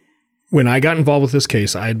 When I got involved with this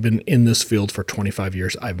case, I had been in this field for 25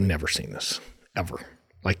 years. I've never seen this, ever.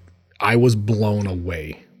 Like, I was blown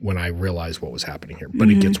away when I realized what was happening here. But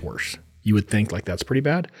it gets worse. You would think, like, that's pretty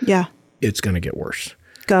bad. Yeah. It's going to get worse.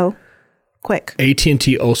 Go. Quick.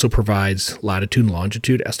 AT&T also provides latitude and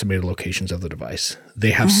longitude estimated locations of the device.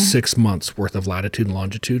 They have 6 months worth of latitude and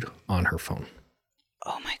longitude on her phone.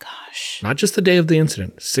 Oh my gosh. Not just the day of the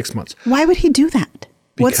incident, 6 months. Why would he do that?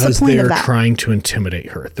 What's the Because point they're of that? trying to intimidate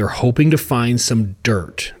her. They're hoping to find some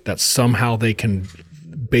dirt that somehow they can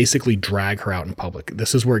basically drag her out in public.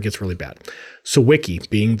 This is where it gets really bad. So Wiki,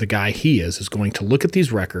 being the guy he is going to look at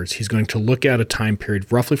these records. He's going to look at a time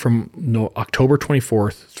period roughly from October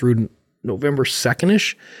 24th through November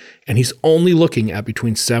 2nd-ish, and he's only looking at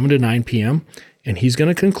between 7 to 9 p.m., and he's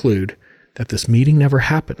going to conclude that this meeting never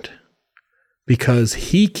happened because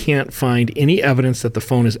he can't find any evidence that the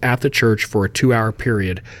phone is at the church for a 2-hour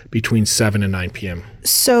period between 7 and 9 p.m.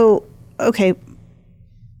 So, okay,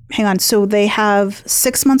 hang on. So they have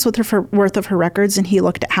 6 months worth of her records, and he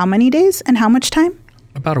looked at how many days and how much time?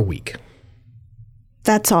 About a week.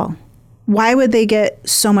 That's all. Why would they get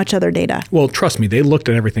so much other data? Well, trust me, they looked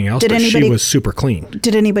at everything else, but she was super clean.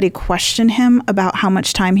 Did anybody question him about how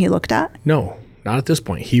much time he looked at? No, not at this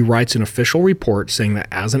point. He writes an official report saying that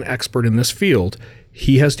as an expert in this field,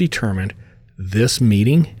 he has determined this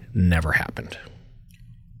meeting never happened.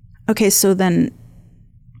 Okay, so then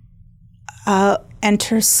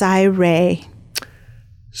enter Cy Ray.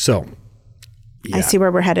 So, yeah. I see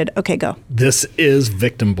where we're headed. Okay, go. This is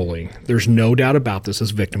victim bullying. There's no doubt about this is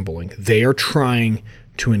victim bullying. They are trying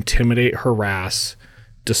to intimidate, harass,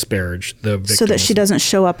 disparage the victim. So that she doesn't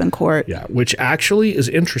show up in court. Yeah, which actually is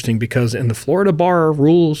interesting because in the Florida Bar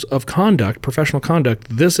rules of conduct, professional conduct,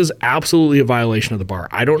 this is absolutely a violation of the bar.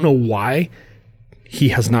 I don't know why he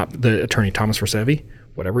has not, the attorney Thomas Rosevi,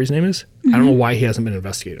 whatever his name is, I don't know why he hasn't been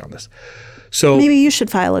investigated on this. So Maybe you should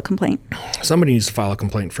file a complaint. somebody needs to file a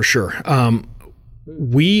complaint for sure.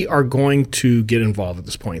 We are going to get involved at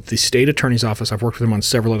this point. The state attorney's office, I've worked with them on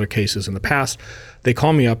several other cases in the past. They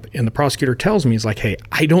call me up and the prosecutor tells me, he's like, hey,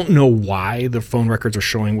 I don't know why the phone records are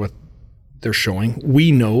showing what they're showing.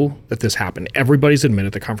 We know that this happened. Everybody's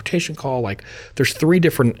admitted the confrontation call. Like, there's 3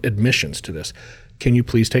 different admissions to this. Can you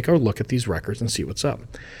please take a look at these records and see what's up?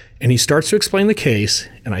 And he starts to explain the case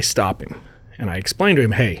and I stop him. And I explain to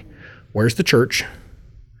him, hey, where's the church?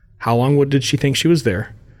 How long did she think she was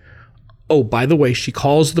there? Oh, by the way, she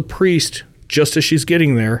calls the priest just as she's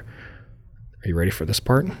getting there. Are you ready for this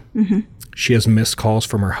part? Mm-hmm. She has missed calls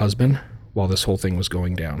from her husband while this whole thing was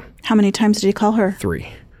going down. How many times did he call her?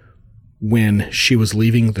 3. When she was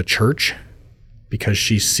leaving the church because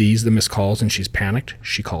she sees the missed calls and she's panicked.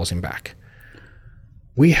 She calls him back.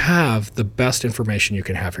 We have the best information you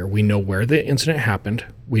can have here. We know where the incident happened.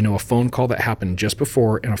 We know a phone call that happened just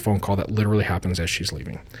before and a phone call that literally happens as she's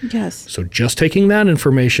leaving. Yes. So just taking that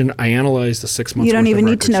information, I analyzed the 6 months. You don't worth even of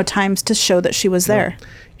need to records. know times to show that she was there.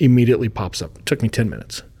 Immediately pops up. It took me 10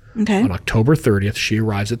 minutes. Okay. On October 30th, she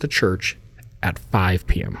arrives at the church at 5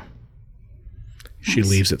 p.m. She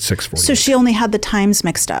leaves at 6:40. So she only had the times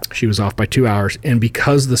mixed up. She was off by 2 hours. And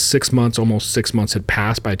because the 6 months, almost 6 months had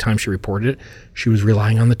passed by the time she reported it, she was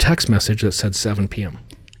relying on the text message that said 7 p.m.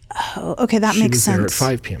 Oh, okay, that She makes was there at sense.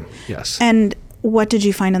 5 p.m. Yes. And what did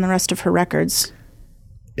you find in the rest of her records?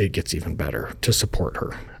 It gets even better to support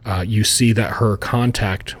her. You see that her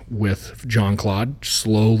contact with John Claude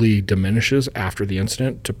slowly diminishes after the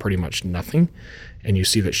incident to pretty much nothing. And you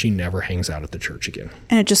see that she never hangs out at the church again.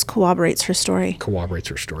 And it just corroborates her story. Corroborates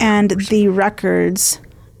her story. And 100%. the records,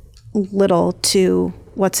 little to,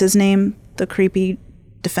 what's his name? The creepy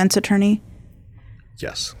defense attorney?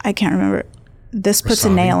 Yes. I can't remember. This puts a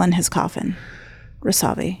Rasavi. nail in his coffin.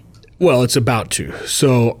 Rasavi. Well, it's about to.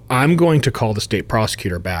 So I'm going to call the state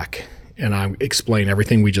prosecutor back and I explain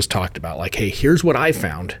everything we just talked about. Like, hey, here's what I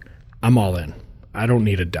found. I'm all in. I don't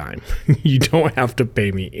need a dime. You don't have to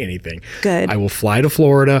pay me anything. Good. I will fly to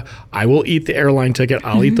Florida. I will eat the airline ticket.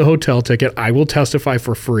 I'll eat the hotel ticket. I will testify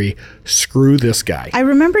for free. Screw this guy. I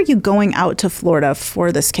remember you going out to Florida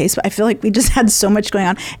for this case, but I feel like we just had so much going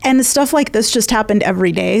on. And stuff like this just happened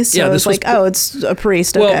every day. So Yeah, it this was was like, oh, it's a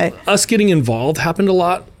priest. Well, Okay. us getting involved happened a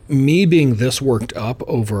lot. Me being this worked up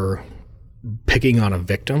over picking on a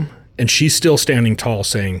victim, and she's still standing tall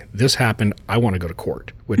saying, this happened, I want to go to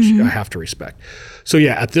court, which I have to respect. So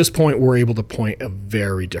yeah, at this point, we're able to point a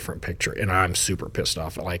very different picture, and I'm super pissed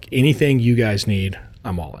off. Like, anything you guys need,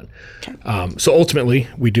 I'm all in. Okay. So ultimately,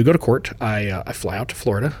 we do go to court. I fly out to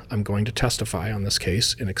Florida. I'm going to testify on this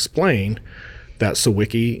case and explain that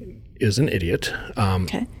Sawicki is an idiot.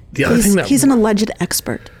 Okay. The other thing that he's an alleged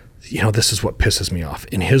expert. this is what pisses me off.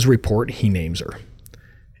 In his report, he names her.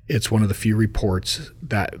 It's one of the few reports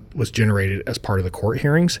that was generated as part of the court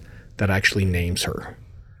hearings that actually names her,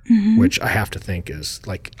 which I have to think is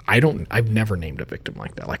like, I've never named a victim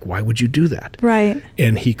like that. Like, why would you do that? Right.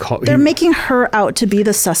 And They're making her out to be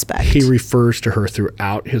the suspect. he refers to her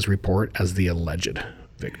throughout his report as the alleged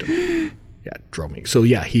victim. Yeah, drove me. So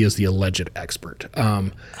yeah, he is the alleged expert.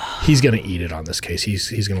 He's going to eat it on this case.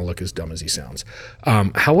 He's going to look as dumb as he sounds.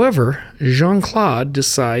 However, Jean-Claude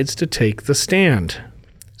decides to take the stand.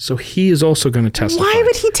 So he is also going to testify. Why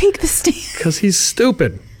would he take the stand? Because he's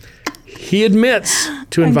stupid. He admits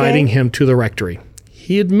to inviting him to the rectory.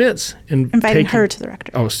 He admits Inviting her to the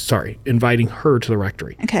rectory. Oh, sorry, inviting her to the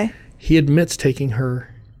rectory. Okay. He admits taking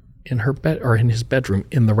her in her bed or in his bedroom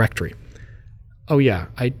in the rectory. Oh yeah,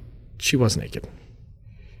 she was naked.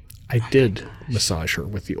 I did massage her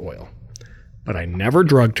with the oil, but I never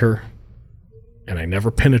drugged her, and I never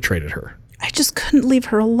penetrated her. I just couldn't leave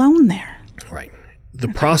her alone there. Right. The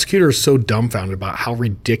prosecutor is so dumbfounded about how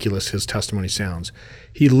ridiculous his testimony sounds.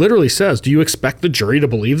 He literally says, "Do you expect the jury to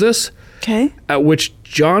believe this?" Okay. At which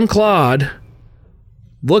John Claude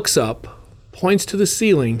looks up, points to the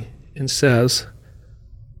ceiling, and says,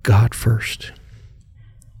 "God first."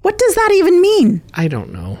 What does that even mean? I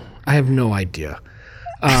don't know. I have no idea.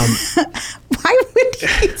 Why would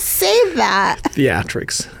he say that?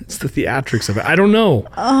 Theatrics. It's the theatrics of it. I don't know.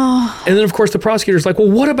 Oh. And then, of course, the prosecutor's like,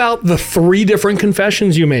 well, what about the 3 different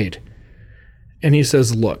confessions you made? And he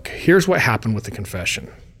says, look, here's what happened with the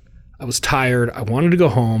confession. I was tired. I wanted to go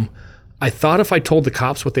home. I thought if I told the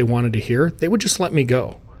cops what they wanted to hear, they would just let me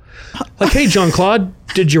go. Like, hey, Jean-Claude,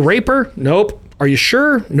 did you rape her? Nope. Are you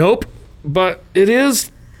sure? Nope. But it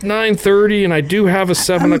is 9:30 and I do have a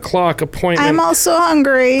 7 o'clock appointment. I'm also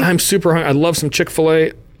hungry. I'm super hungry. I love some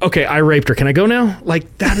Chick-fil-A. Okay, I raped her. Can I go now?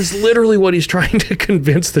 Like, that is literally what he's trying to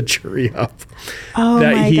convince the jury of. Oh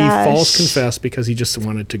that my he gosh. false confessed because he just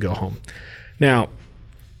wanted to go home. Now,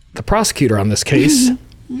 the prosecutor on this case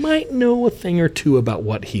might know a thing or two about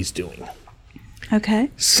what he's doing. Okay.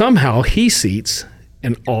 Somehow he seats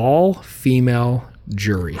an all-female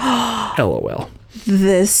jury. LOL.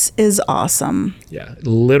 This is awesome. Yeah,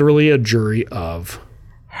 literally a jury of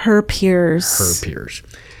Her peers. her peers.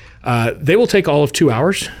 They will take all of 2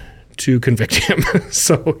 hours to convict him.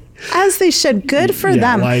 So, As they should. Good for yeah,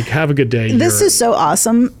 them. like, have a good day. This is so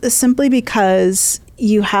awesome simply because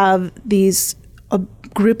you have a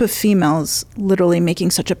group of females literally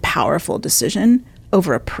making such a powerful decision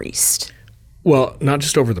over a priest. Well, not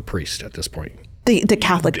just over the priest at this point. The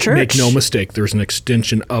Catholic Church. Make no mistake, there's an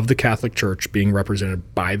extension of the Catholic Church being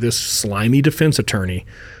represented by this slimy defense attorney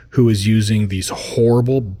who is using these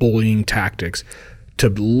horrible bullying tactics to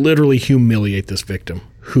literally humiliate this victim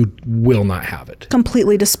who will not have it.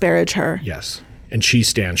 Completely disparage her. Yes. And she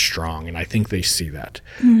stands strong, and I think they see that.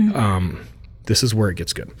 This is where it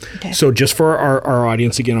gets good. Okay. So just for our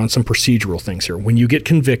audience, again, on some procedural things here. When you get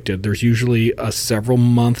convicted, there's usually a several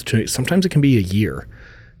month to sometimes it can be a year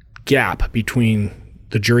gap between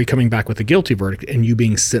the jury coming back with a guilty verdict and you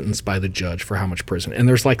being sentenced by the judge for how much prison. And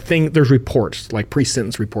there's there's reports, like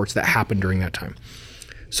pre-sentence reports that happen during that time.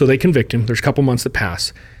 So they convict him. There's a couple months that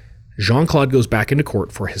pass. Jean-Claude goes back into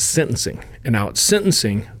court for his sentencing. And now at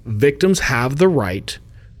sentencing, victims have the right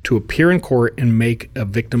to appear in court and make a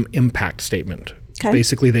victim impact statement. Okay.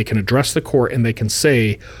 Basically, they can address the court and they can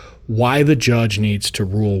say why the judge needs to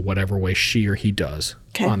rule whatever way she or he does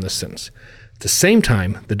on the sentence. At the same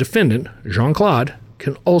time, the defendant, Jean-Claude,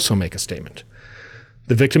 can also make a statement.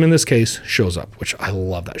 The victim in this case shows up, which I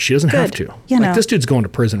love that. She doesn't have to. This dude's going to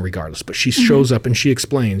prison regardless, but she shows up and she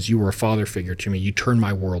explains, you were a father figure to me. You turned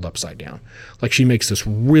my world upside down. Like she makes this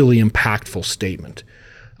really impactful statement.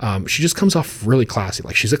 She just comes off really classy,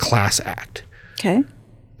 like she's a class act. Okay.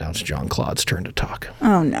 Now it's Jean-Claude's turn to talk.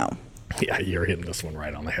 Oh, no. Yeah, you're hitting this one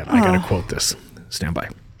right on the head. I got to quote this. Stand by.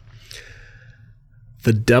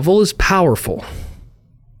 The devil is powerful,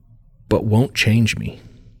 but won't change me.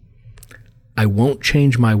 I won't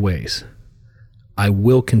change my ways. I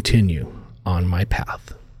will continue on my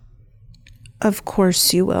path. Of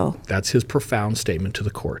course you will. That's his profound statement to the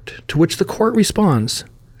court, to which the court responds,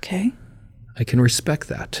 Okay. I can respect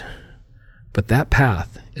that, but that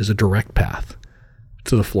path is a direct path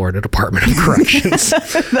to the Florida Department of Corrections.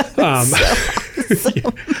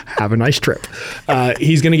 Have a nice trip.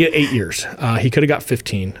 He's going to get 8 years. He could have got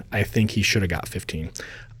 15. I think he should have got 15.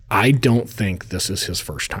 I don't think this is his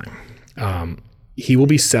first time. He will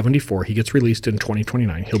be 74. He gets released in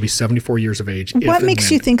 2029. He'll be 74 years of age. What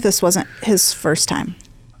makes you think this wasn't his first time?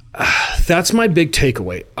 That's my big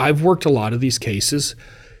takeaway. I've worked a lot of these cases.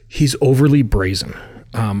 He's overly brazen.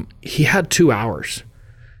 He had 2 hours.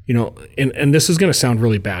 And this is going to sound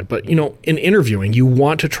really bad, but, in interviewing, you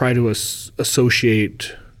want to try to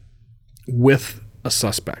associate with a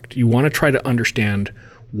suspect. You want to try to understand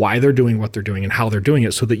why they're doing what they're doing and how they're doing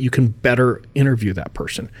it so that you can better interview that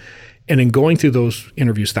person. And in going through those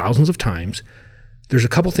interviews thousands of times, there's a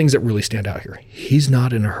couple things that really stand out here. He's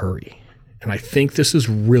not in a hurry. And I think this is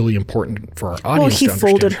really important for our audience to understand. Well,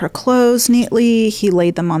 he folded her clothes neatly. He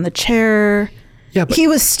laid them on the chair. Yeah, but he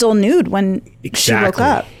was still nude when she woke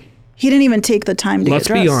up. He didn't even take the time to get dressed.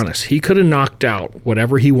 Let's be honest. He could have knocked out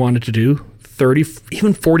whatever he wanted to do, 30,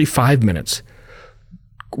 even 45 minutes.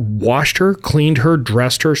 Washed her, cleaned her,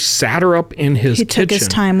 dressed her, sat her up in his kitchen. He took his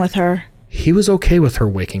time with her. He was okay with her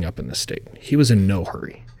waking up in this state. He was in no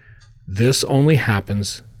hurry. This only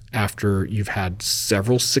happens after you've had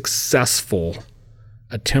several successful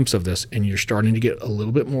attempts of this and you're starting to get a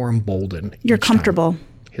little bit more emboldened. You're comfortable.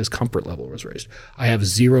 His comfort level was raised. I have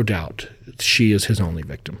zero doubt she is his only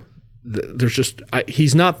victim.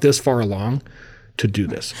 He's not this far along to do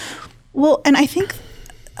this. Well, and I think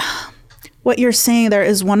what you're saying there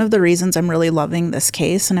is one of the reasons I'm really loving this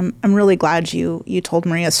case, and I'm really glad you told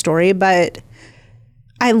Maria's story, but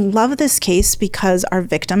I love this case because our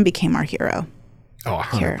victim became our hero. Oh,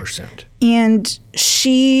 100%. And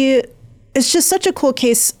she is just such a cool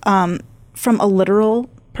case from a literal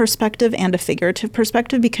perspective and a figurative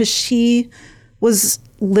perspective because she was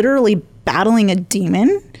literally battling a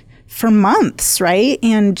demon for months, right?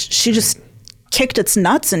 And she just kicked its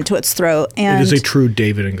nuts into its throat. And it is a true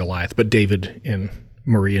David and Goliath, but David in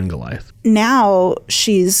Maria and Goliath. Now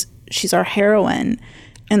she's our heroine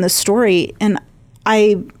in the story. And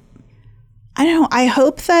I don't know, I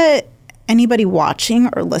hope that anybody watching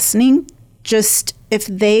or listening, just if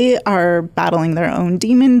they are battling their own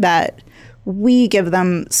demon, that we give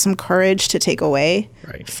them some courage to take away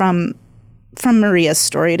from Maria's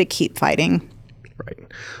story to keep fighting. Right.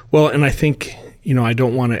 Well, and I think, I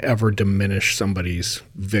don't want to ever diminish somebody's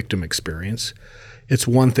victim experience. It's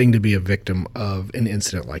one thing to be a victim of an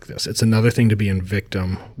incident like this. It's another thing to be a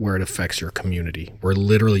victim where it affects your community, where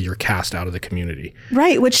literally you're cast out of the community.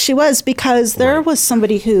 Right, which she was, because there was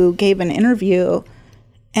somebody who gave an interview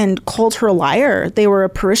and called her a liar. They were a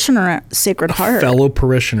parishioner at Sacred Heart. A fellow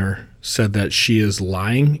parishioner said that she is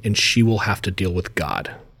lying and she will have to deal with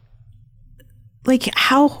God. Like,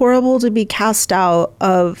 how horrible to be cast out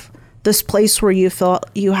of this place where you feel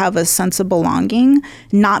you have a sense of belonging,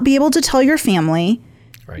 not be able to tell your family,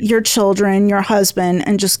 your children, your husband,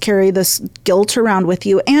 and just carry this guilt around with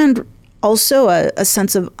you, and also a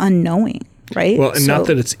sense of unknowing. right? Well, and not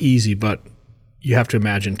that it's easy, but you have to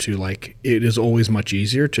imagine too, like it is always much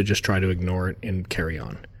easier to just try to ignore it and carry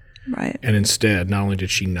on. Right. And instead, not only did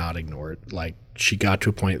she not ignore it, like she got to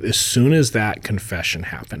a point as soon as that confession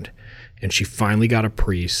happened and she finally got a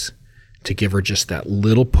priest to give her just that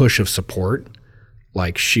little push of support,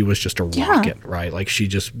 like she was just a rocket, right? Like she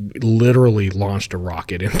just literally launched a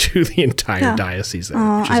rocket into the entire diocese. There,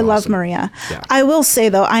 I love Maria. Yeah. I will say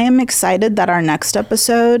though, I am excited that our next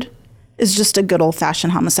episode is just a good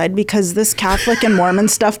old-fashioned homicide, because this Catholic and Mormon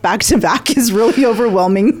stuff back to back is really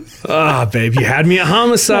overwhelming. Ah, babe, you had me at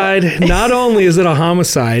homicide. Not only is it a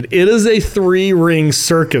homicide, it is a 3-ring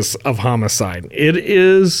circus of homicide. It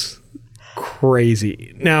is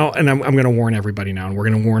crazy. Now, and I'm going to warn everybody now, and we're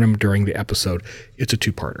going to warn them during the episode, it's a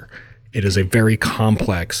 2-parter. It is a very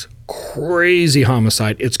complex, crazy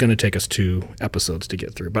homicide. It's going to take us 2 episodes to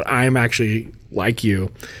get through. But I am actually, like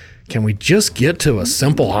you, can we just get to a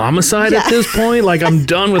simple homicide at this point? Like, I'm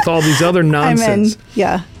done with all these other nonsense.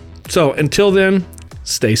 Yeah. So until then,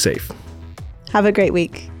 stay safe. Have a great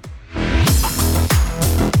week.